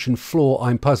the ocean floor.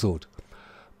 I'm puzzled."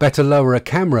 "Better lower a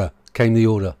camera," came the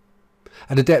order.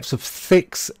 At a depth of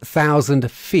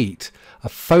 6,000 feet, a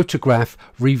photograph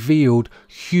revealed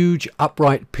huge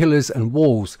upright pillars and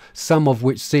walls, some of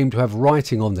which seemed to have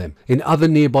writing on them. In other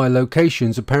nearby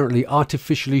locations, apparently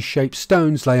artificially shaped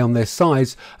stones lay on their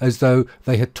sides as though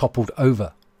they had toppled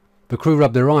over. The crew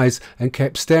rubbed their eyes and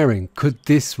kept staring. Could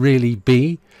this really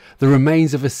be? The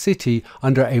remains of a city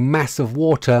under a mass of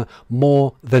water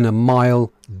more than a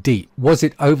mile deep. Was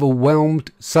it overwhelmed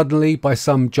suddenly by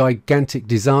some gigantic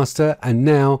disaster, and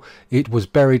now it was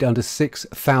buried under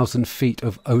 6,000 feet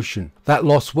of ocean? That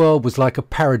lost world was like a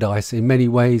paradise in many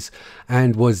ways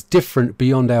and was different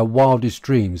beyond our wildest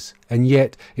dreams, and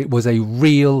yet it was a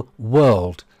real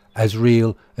world, as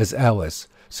real as ours.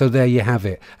 So there you have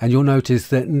it, and you'll notice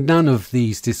that none of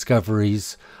these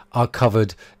discoveries are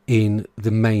covered in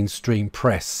the mainstream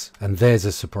press, and there's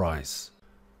a surprise.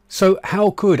 So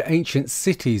how could ancient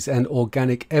cities and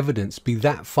organic evidence be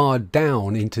that far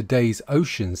down in today's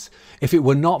oceans if it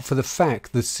were not for the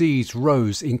fact the seas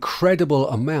rose incredible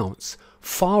amounts,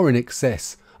 far in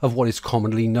excess of what is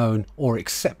commonly known or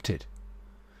accepted?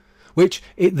 Which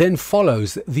it then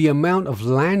follows the amount of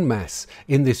landmass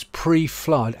in this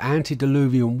pre-flood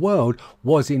antediluvian world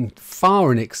was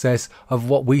far in excess of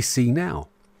what we see now.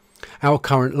 Our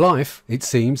current life, it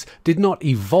seems, did not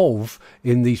evolve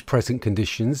in these present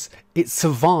conditions, it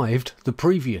survived the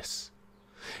previous.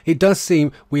 It does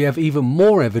seem we have even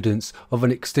more evidence of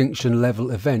an extinction level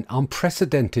event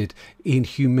unprecedented in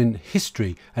human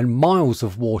history, and miles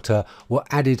of water were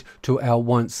added to our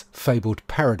once fabled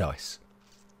paradise.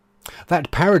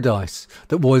 That paradise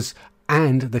that was,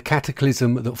 and the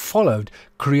cataclysm that followed,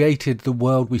 created the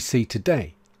world we see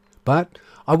today. But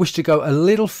I wish to go a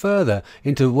little further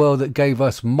into the world that gave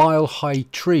us mile-high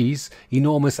trees,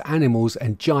 enormous animals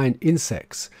and giant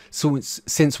insects,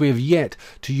 since we have yet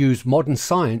to use modern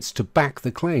science to back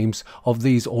the claims of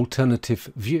these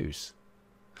alternative views.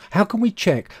 How can we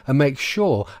check and make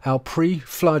sure our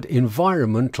pre-flood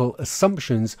environmental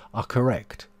assumptions are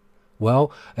correct?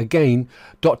 Well, again,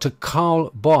 Dr.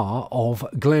 Carl Barr of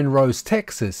Glen Rose,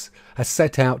 Texas, has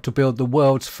set out to build the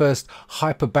world's first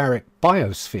hyperbaric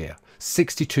biosphere,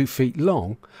 62 feet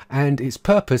long, and its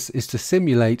purpose is to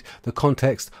simulate the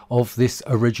context of this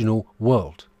original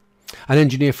world. An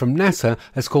engineer from NASA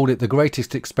has called it the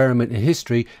greatest experiment in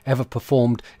history ever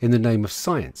performed in the name of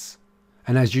science.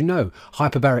 And as you know,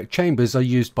 hyperbaric chambers are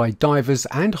used by divers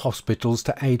and hospitals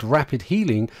to aid rapid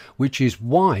healing, which is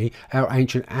why our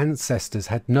ancient ancestors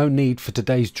had no need for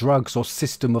today's drugs or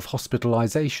system of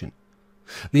hospitalization.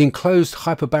 The enclosed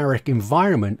hyperbaric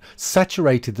environment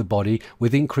saturated the body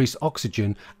with increased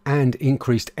oxygen and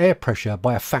increased air pressure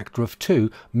by a factor of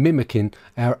 2, mimicking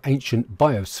our ancient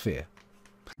biosphere.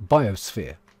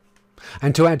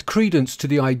 And to add credence to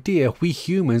the idea we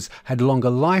humans had longer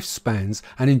lifespans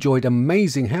and enjoyed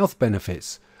amazing health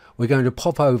benefits, we're going to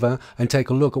pop over and take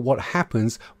a look at what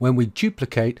happens when we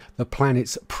duplicate the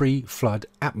planet's pre-flood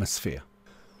atmosphere.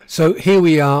 So here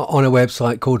we are on a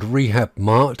website called Rehab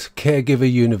Mart,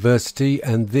 Caregiver University,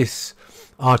 and this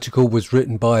article was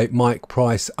written by Mike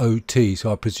Price, OT,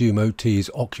 so I presume OT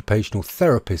is occupational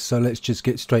therapist. So let's just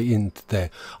get straight into there.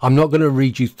 I'm not going to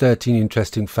read you 13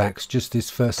 interesting facts, just this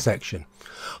first section.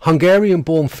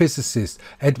 Hungarian-born physicist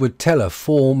Edward Teller,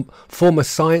 former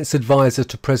science advisor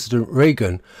to President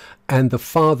Reagan and the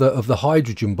father of the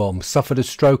hydrogen bomb, suffered a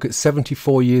stroke at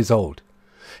 74 years old.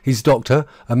 His doctor,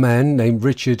 a man named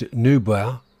Richard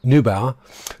Neubauer,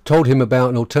 told him about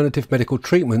an alternative medical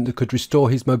treatment that could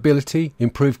restore his mobility,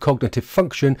 improve cognitive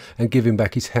function and give him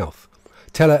back his health.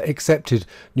 Teller accepted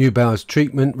Neubauer's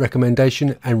treatment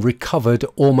recommendation and recovered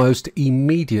almost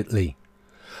immediately.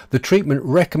 The treatment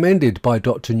recommended by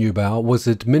Dr. Neubauer was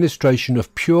administration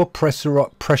of pure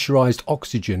pressurized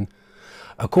oxygen.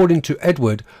 According to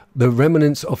Edward, the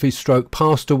remnants of his stroke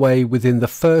passed away within the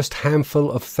first handful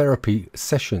of therapy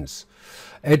sessions.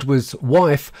 Edward's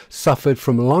wife suffered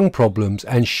from lung problems,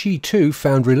 and she too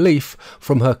found relief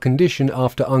from her condition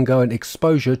after undergoing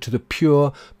exposure to the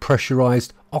pure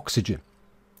pressurized oxygen.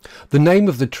 The name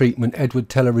of the treatment Edward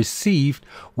Teller received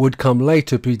would come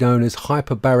later to be known as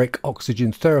hyperbaric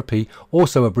oxygen therapy,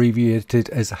 also abbreviated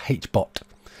as HBOT.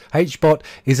 HBOT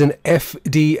is an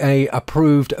FDA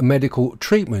approved medical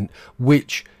treatment in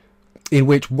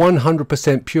which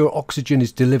 100% pure oxygen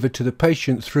is delivered to the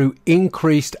patient through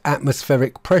increased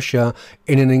atmospheric pressure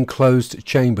in an enclosed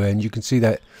chamber, and you can see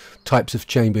that types of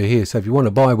chamber here. So if you want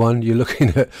to buy one, you're looking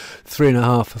at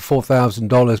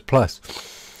 $3,500–4,000 plus.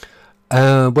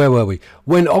 Where were we?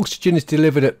 When oxygen is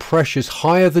delivered at pressures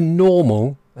higher than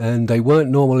normal, and they weren't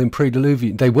normal in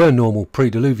pre-diluvian, they were normal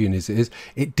pre-diluvian as it is,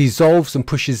 it dissolves and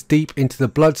pushes deep into the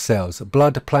blood cells,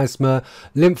 blood, plasma,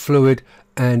 lymph fluid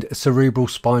and cerebral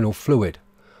spinal fluid.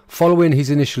 Following his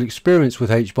initial experience with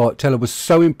HBOT, Teller was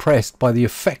so impressed by the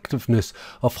effectiveness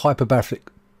of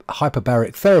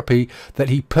hyperbaric therapy that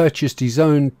he purchased his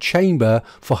own chamber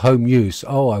for home use.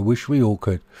 Oh, I wish we all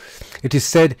could. It is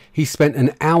said he spent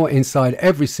an hour inside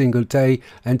every single day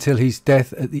until his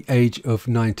death at the age of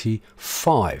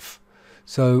 95.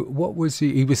 So what was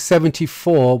he? He was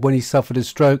 74 when he suffered a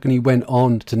stroke, and he went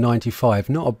on to 95.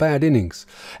 Not a bad innings.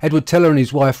 Edward Teller and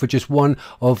his wife were just one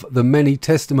of the many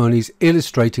testimonies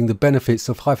illustrating the benefits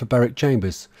of hyperbaric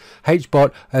chambers.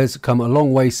 HBOT has come a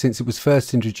long way since it was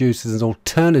first introduced as an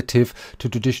alternative to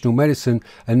traditional medicine,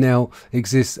 and now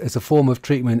exists as a form of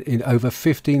treatment in over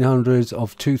 1,500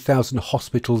 of 2,000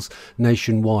 hospitals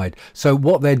nationwide. So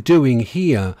what they're doing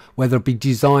here, whether it be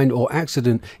design or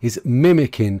accident, is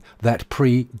mimicking that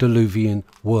pre-diluvian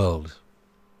world.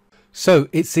 So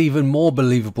it's even more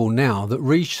believable now that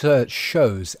research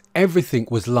shows everything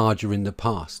was larger in the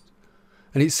past.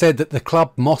 And it's said that the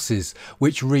club mosses,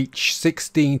 which reach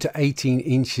 16 to 18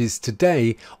 inches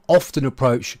today, often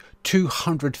approach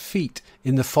 200 feet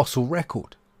in the fossil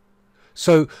record.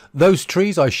 So those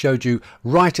trees I showed you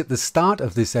right at the start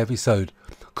of this episode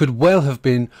could well have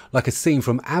been like a scene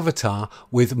from Avatar,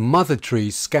 with mother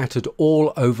trees scattered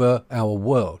all over our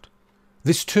world.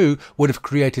 This too would have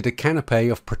created a canopy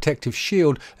of protective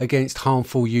shield against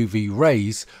harmful UV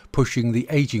rays, pushing the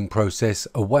aging process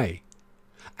away,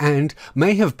 and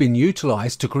may have been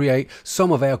utilized to create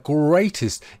some of our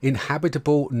greatest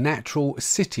inhabitable natural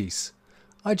cities.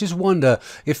 I just wonder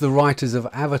if the writers of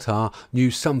Avatar knew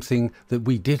something that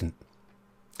we didn't.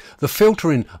 The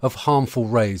filtering of harmful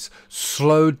rays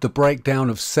slowed the breakdown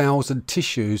of cells and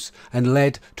tissues and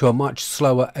led to a much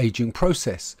slower aging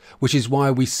process, which is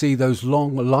why we see those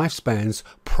long lifespans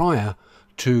prior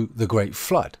to the Great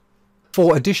Flood.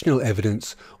 For additional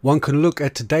evidence, one can look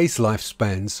at today's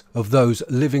lifespans of those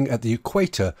living at the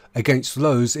equator against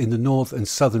those in the north and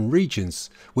southern regions,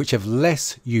 which have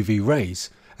less UV rays,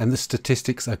 and the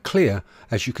statistics are clear,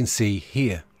 as you can see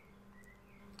here.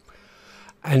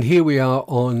 And here we are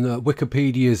on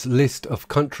Wikipedia's list of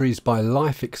countries by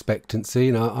life expectancy.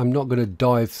 Now, I'm not going to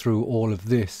dive through all of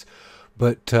this,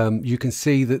 but you can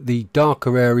see that the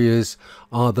darker areas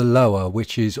are the lower,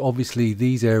 which is obviously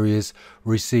these areas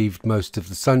received most of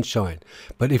the sunshine.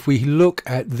 But if we look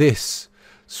at this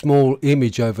small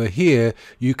image over here,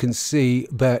 you can see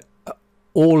that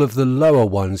all of the lower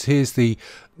ones, here's the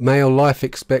male life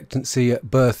expectancy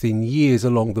at birth in years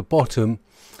along the bottom,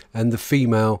 and the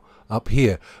female up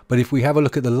here. But if we have a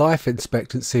look at the life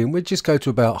expectancy, and we'll just go to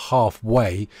about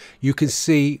halfway, you can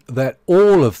see that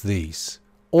all of these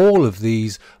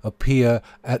appear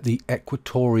at the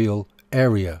equatorial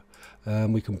area.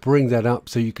 We can bring that up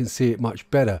so you can see it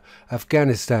much better.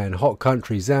 Afghanistan, hot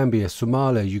country, Zambia,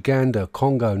 Somalia, Uganda,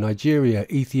 Congo, Nigeria,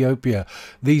 Ethiopia,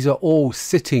 these are all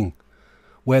sitting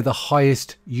where the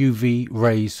highest UV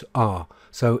rays are.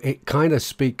 So it kind of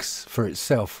speaks for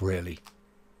itself, really.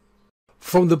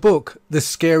 From the book, The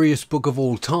Scariest Book of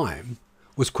All Time,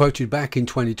 was quoted back in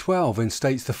 2012 and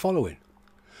states the following: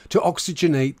 to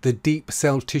oxygenate the deep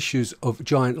cell tissues of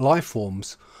giant life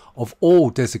forms of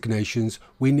all designations,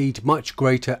 we need much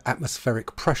greater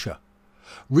atmospheric pressure.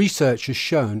 Research has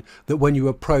shown that when you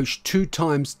approach 2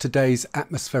 times today's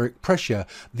atmospheric pressure,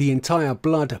 the entire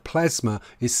blood plasma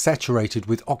is saturated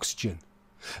with oxygen.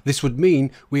 This would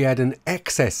mean we had an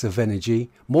excess of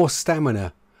energy, more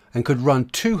stamina, and could run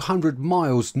 200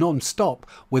 miles non-stop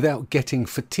without getting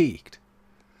fatigued.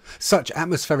 Such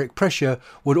atmospheric pressure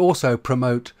would also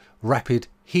promote rapid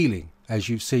healing, as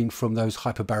you've seen from those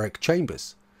hyperbaric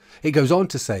chambers. It goes on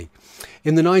to say,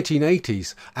 in the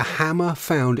 1980s, a hammer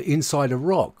found inside a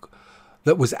rock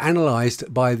that was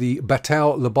analysed by the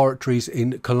Battelle laboratories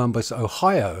in Columbus,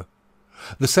 Ohio,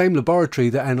 the same laboratory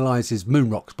that analyses moon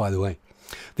rocks, by the way.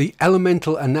 The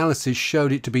elemental analysis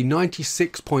showed it to be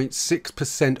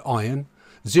 96.6% iron,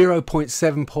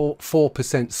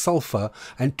 0.74% sulfur,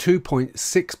 and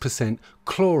 2.6%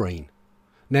 chlorine.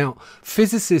 Now,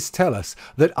 physicists tell us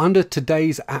that under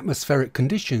today's atmospheric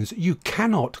conditions, you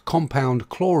cannot compound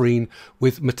chlorine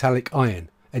with metallic iron,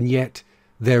 and yet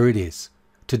there it is.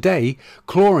 Today,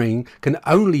 chlorine can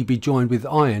only be joined with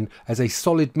iron as a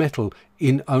solid metal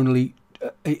in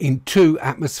 2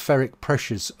 atmospheric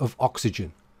pressures of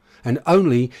oxygen, and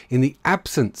only in the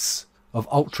absence of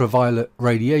ultraviolet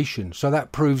radiation. So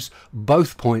that proves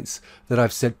both points that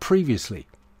I've said previously,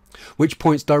 which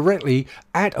points directly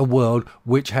at a world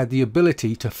which had the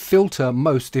ability to filter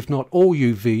most, if not all,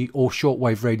 UV or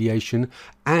shortwave radiation,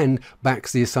 and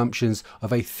backs the assumptions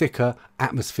of a thicker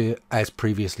atmosphere as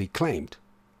previously claimed.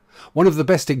 One of the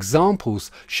best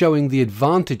examples showing the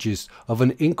advantages of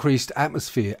an increased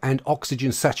atmosphere and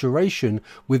oxygen saturation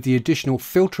with the additional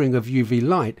filtering of UV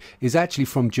light is actually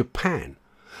from Japan.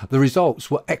 The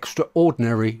results were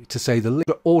extraordinary to say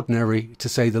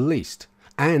the least,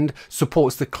 and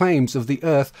supports the claims of the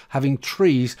Earth having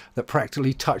trees that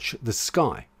practically touch the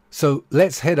sky. So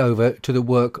let's head over to the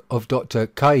work of Dr.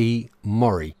 Kei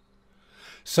Mori.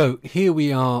 So here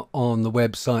we are on the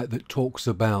website that talks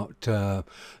about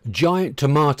Giant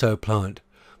Tomato Plant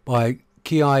by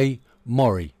Kei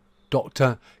Mori.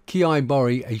 Dr. Kei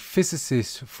Mori, a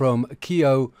physicist from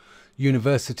Keio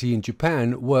University in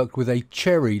Japan, worked with a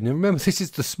cherry. Now remember, this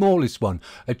is the smallest one,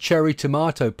 a cherry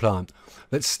tomato plant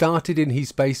that started in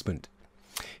his basement.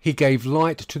 He gave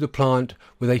light to the plant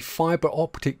with a fiber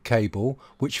optic cable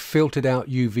which filtered out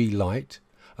UV light,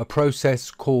 a process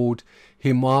called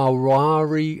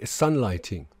Himawari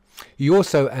sunlighting. He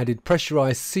also added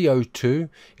pressurized CO2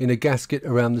 in a gasket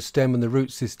around the stem and the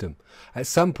root system. At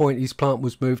some point his plant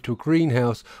was moved to a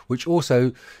greenhouse which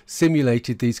also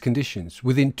simulated these conditions.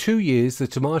 Within 2 years the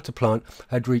tomato plant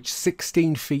had reached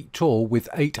 16 feet tall with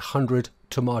 800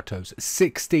 tomatoes.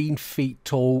 16 feet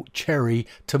tall cherry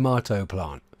tomato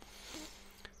plant.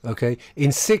 Okay,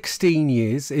 in 16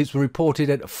 years it's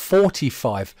reported at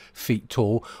 45 feet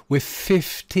tall with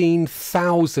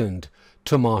 15,000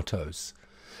 tomatoes.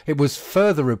 It was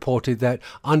further reported that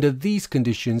under these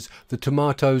conditions the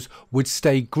tomatoes would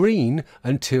stay green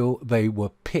until they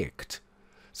were picked.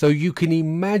 So you can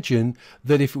imagine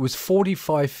that if it was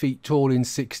 45 feet tall in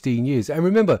 16 years, and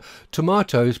remember,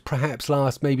 tomatoes perhaps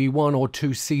last maybe 1 or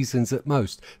 2 seasons at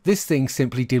most. This thing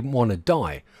simply didn't want to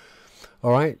die.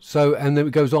 All right, so, and then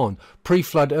it goes on.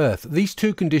 Pre-flood Earth. These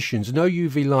two conditions, no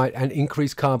UV light and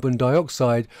increased carbon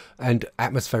dioxide and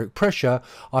atmospheric pressure,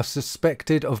 are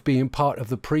suspected of being part of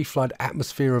the pre-flood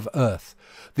atmosphere of Earth.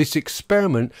 This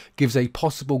experiment gives a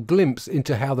possible glimpse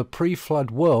into how the pre-flood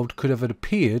world could have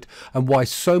appeared and why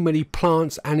so many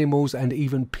plants, animals and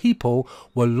even people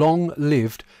were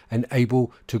long-lived and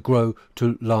able to grow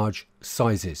to large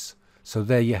sizes. So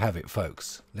there you have it,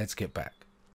 folks. Let's get back.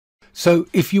 So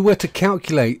if you were to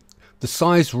calculate the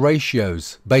size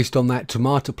ratios based on that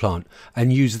tomato plant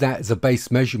and use that as a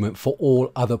base measurement for all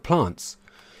other plants,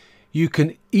 you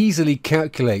can easily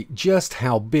calculate just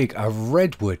how big a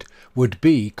redwood would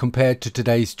be compared to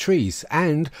today's trees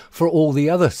and for all the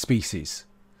other species.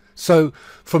 So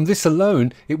from this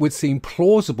alone, it would seem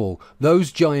plausible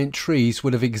those giant trees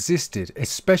would have existed,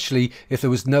 especially if there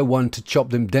was no one to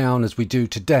chop them down as we do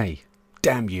today.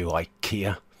 Damn you,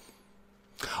 IKEA.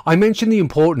 I mentioned the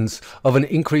importance of an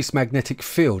increased magnetic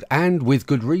field, and with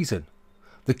good reason.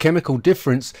 The chemical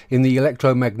difference in the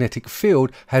electromagnetic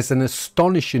field has an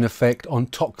astonishing effect on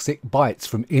toxic bites,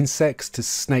 from insects to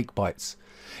snake bites.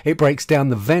 It breaks down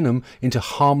the venom into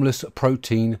harmless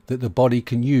protein that the body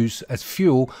can use as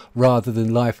fuel rather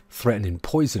than life-threatening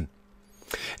poison.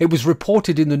 It was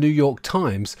reported in the New York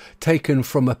Times, taken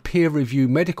from a peer-reviewed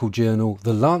medical journal,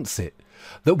 The Lancet,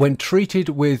 that when treated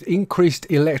with increased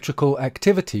electrical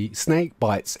activity, snake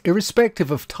bites,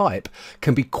 irrespective of type,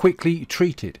 can be quickly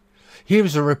treated. Here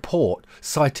is a report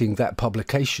citing that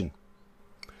publication.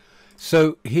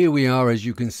 So here we are, as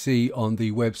you can see, on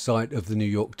the website of the New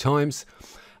York Times,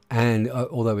 and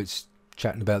although it's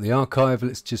chatting about the archive,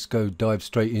 let's just go dive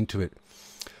straight into it.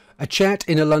 A chat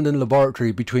in a London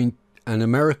laboratory between an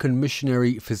American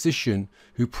missionary physician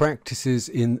who practices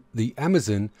in the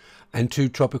Amazon and 2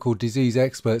 tropical disease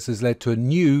experts has led to a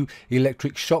new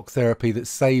electric shock therapy that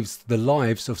saves the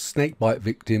lives of snakebite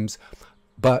victims,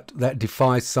 but that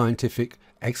defies scientific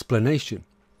explanation.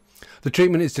 The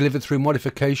treatment is delivered through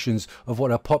modifications of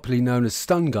what are popularly known as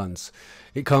stun guns.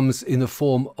 It comes in the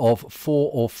form of 4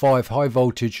 or 5 high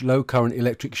voltage low current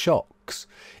electric shocks.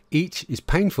 Each is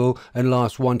painful and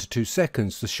lasts 1 to 2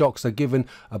 seconds. The shocks are given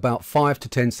about 5 to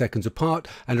 10 seconds apart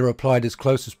and are applied as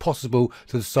close as possible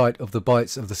to the site of the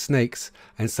bites of the snakes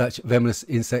and such venomous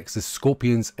insects as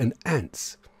scorpions and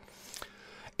ants.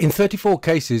 In 34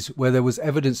 cases where there was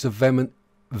evidence of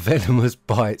venomous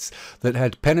bites that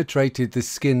had penetrated the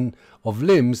skin of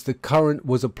limbs, the current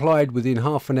was applied within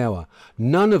half an hour.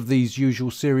 None of these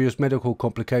usual serious medical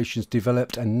complications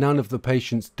developed and none of the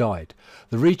patients died.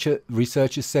 The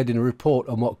researchers said in a report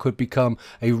on what could become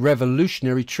a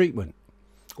revolutionary treatment.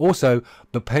 Also,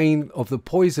 the pain of the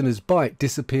poisoner's bite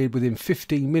disappeared within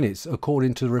 15 minutes,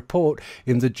 according to the report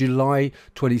in the July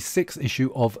 26th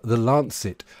issue of The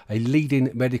Lancet, a leading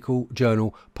medical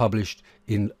journal published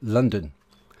in London.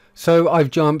 So I've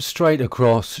jumped straight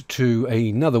across to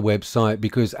another website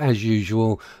because, as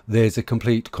usual, there's a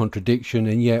complete contradiction,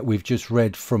 and yet we've just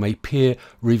read from a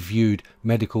peer-reviewed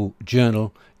medical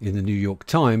journal in the New York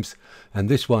Times, and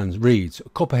this one reads,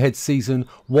 Copperhead season,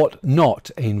 what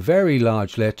not, in very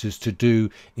large letters, to do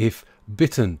if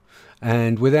bitten.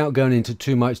 And without going into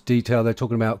too much detail, they're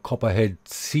talking about Copperhead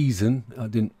season. I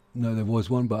didn't know there was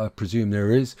one, but I presume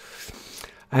there is.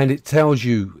 And it tells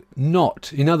you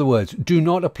not, in other words, do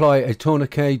not apply a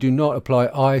tourniquet, do not apply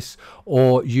ice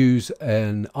or use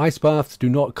an ice bath, do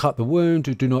not cut the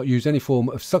wound, do not use any form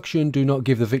of suction, do not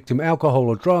give the victim alcohol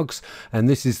or drugs, and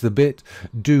this is the bit,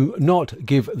 do not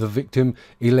give the victim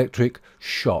electric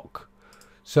shock.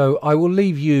 So I will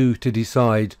leave you to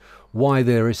decide why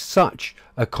there is such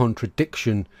a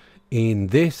contradiction in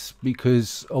this,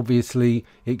 because obviously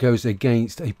it goes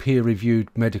against a peer-reviewed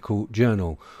medical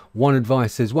journal. One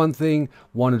advice says one thing,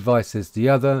 one advice says the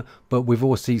other, but we've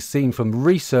also seen from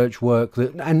research work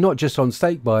that, and not just on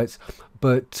snake bites,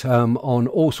 but on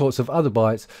all sorts of other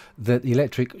bites, that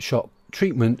electric shock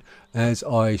treatment, as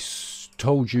I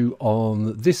told you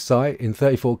on this site in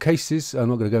 34 cases, I'm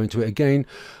not going to go into it again,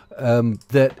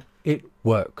 that it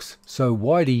works. So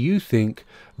why do you think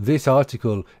this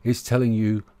article is telling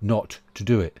you not to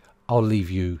do it? I'll leave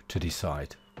you to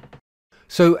decide.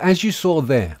 So as you saw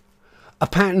there, a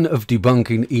pattern of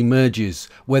debunking emerges,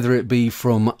 whether it be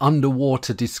from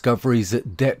underwater discoveries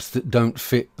at depths that don't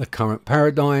fit the current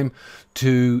paradigm,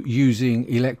 to using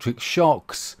electric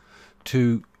shocks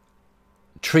to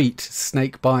treat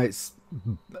snake bites,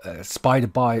 spider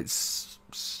bites,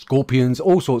 scorpions,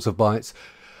 all sorts of bites.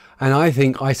 And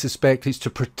I suspect it's to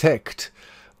protect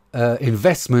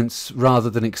investments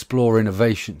rather than explore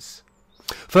innovations.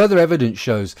 Further evidence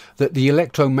shows that the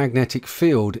electromagnetic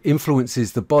field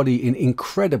influences the body in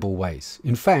incredible ways.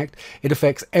 In fact, it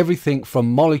affects everything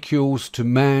from molecules to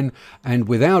man, and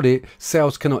without it,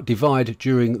 cells cannot divide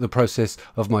during the process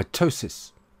of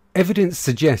mitosis. Evidence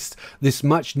suggests this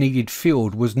much needed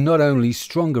field was not only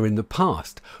stronger in the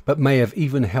past, but may have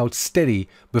even held steady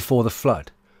before the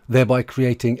flood, thereby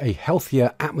creating a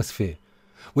healthier atmosphere,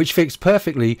 which fits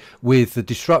perfectly with the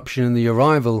disruption and the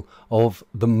arrival of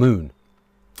the moon.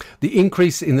 The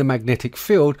increase in the magnetic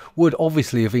field would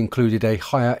obviously have included a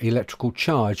higher electrical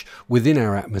charge within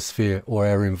our atmosphere or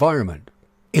our environment.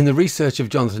 In the research of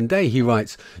Jonathan Day, he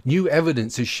writes, new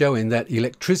evidence is showing that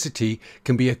electricity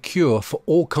can be a cure for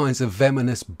all kinds of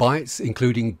venomous bites,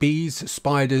 including bees,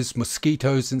 spiders,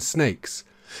 mosquitoes and snakes.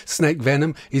 Snake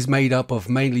venom is made up of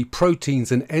mainly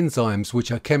proteins and enzymes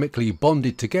which are chemically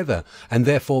bonded together and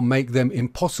therefore make them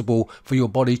impossible for your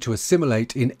body to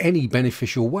assimilate in any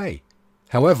beneficial way.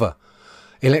 However,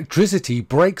 electricity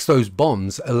breaks those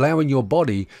bonds, allowing your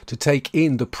body to take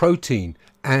in the protein,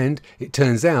 and it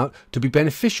turns out to be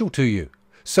beneficial to you.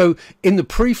 So in the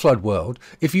pre-flood world,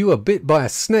 if you were bit by a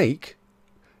snake,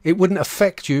 it wouldn't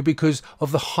affect you because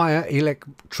of the higher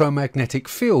electromagnetic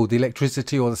field, the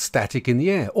electricity or the static in the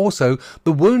air. Also,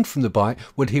 the wound from the bite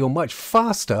would heal much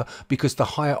faster because the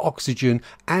higher oxygen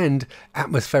and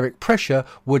atmospheric pressure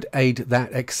would aid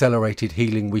that accelerated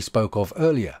healing we spoke of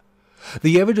earlier.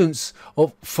 The evidence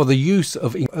for the use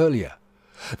of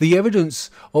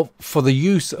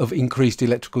increased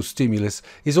electrical stimulus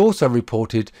is also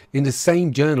reported in the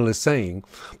same journal as saying,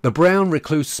 the brown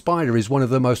recluse spider is one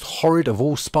of the most horrid of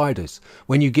all spiders.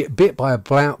 When you get bit by a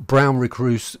brown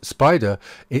recluse spider,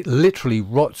 it literally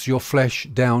rots your flesh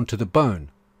down to the bone.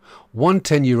 One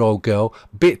 10-year-old girl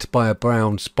bit by a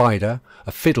brown spider,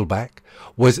 a fiddleback,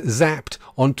 was zapped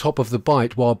on top of the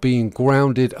bite while being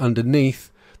grounded underneath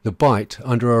the bite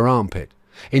under her armpit.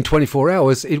 In 24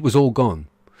 hours, it was all gone.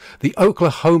 The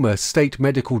Oklahoma State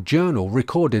Medical Journal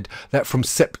recorded that from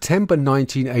September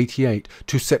 1988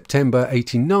 to September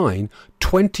 89,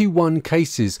 21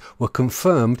 cases were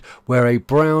confirmed where a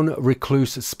brown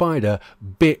recluse spider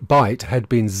bite had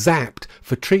been zapped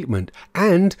for treatment,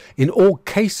 and in all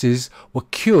cases were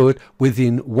cured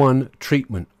within one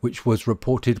treatment, which was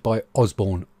reported by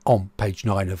Osborne on page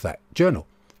 9 of that journal.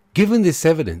 Given this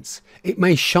evidence, it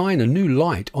may shine a new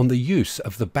light on the use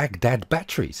of the Baghdad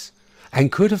batteries,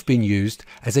 and could have been used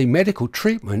as a medical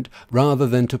treatment rather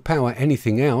than to power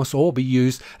anything else or be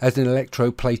used as an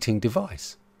electroplating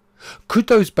device. Could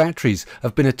those batteries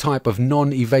have been a type of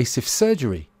non-evasive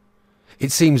surgery?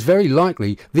 It seems very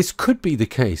likely this could be the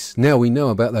case now we know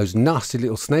about those nasty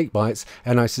little snake bites,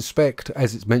 and I suspect,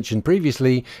 as it's mentioned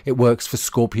previously, it works for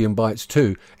scorpion bites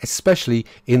too, especially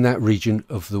in that region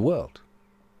of the world.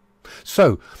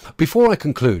 So, before I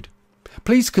conclude,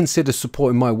 please consider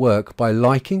supporting my work by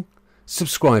liking,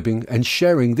 subscribing and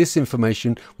sharing this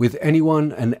information with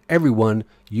anyone and everyone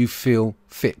you feel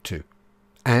fit to.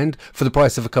 And for the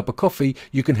price of a cup of coffee,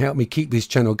 you can help me keep this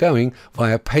channel going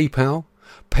via PayPal,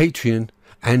 Patreon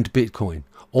and Bitcoin,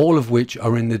 all of which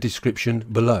are in the description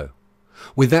below.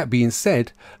 With that being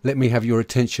said, let me have your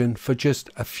attention for just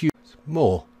a few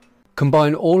more.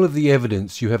 Combine all of the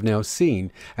evidence you have now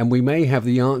seen and we may have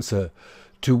the answer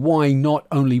to why not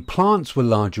only plants were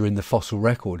larger in the fossil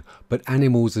record, but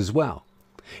animals as well.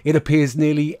 It appears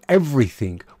nearly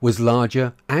everything was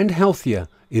larger and healthier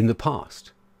in the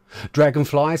past.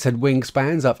 Dragonflies had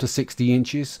wingspans up to 60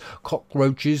 inches,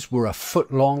 cockroaches were a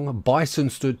foot long, bison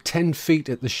stood 10 feet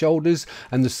at the shoulders,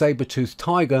 and the saber-toothed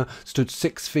tiger stood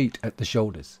 6 feet at the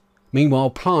shoulders. Meanwhile,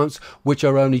 plants, which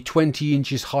are only 20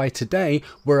 inches high today,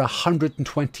 were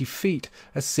 120 feet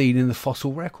as seen in the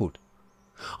fossil record.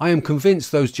 I am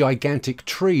convinced those gigantic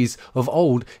trees of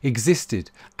old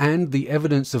existed, and the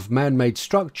evidence of man-made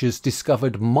structures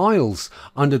discovered miles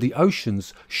under the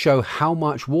oceans show how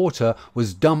much water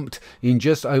was dumped in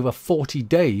just over 40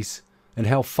 days and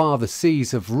how far the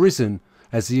seas have risen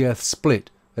as the earth split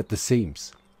at the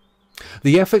seams.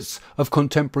 The efforts of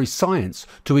contemporary science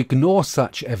to ignore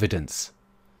such evidence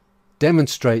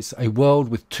demonstrates a world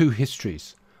with two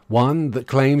histories. One that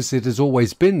claims it has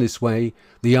always been this way,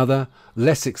 the other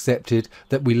less accepted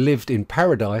that we lived in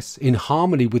paradise in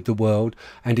harmony with the world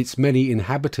and its many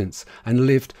inhabitants and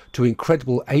lived to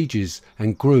incredible ages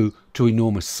and grew to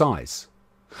enormous size.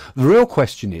 The real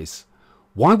question is,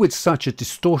 why would such a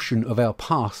distortion of our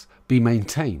past be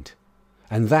maintained?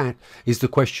 And that is the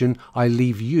question I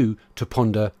leave you to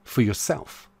ponder for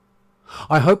yourself.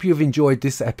 I hope you have enjoyed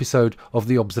this episode of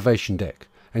The Observation Deck,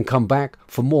 and come back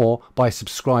for more by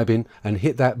subscribing and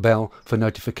hit that bell for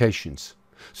notifications.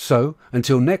 So,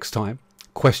 until next time,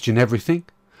 question everything,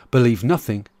 believe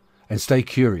nothing, and stay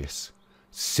curious.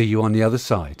 See you on the other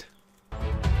side.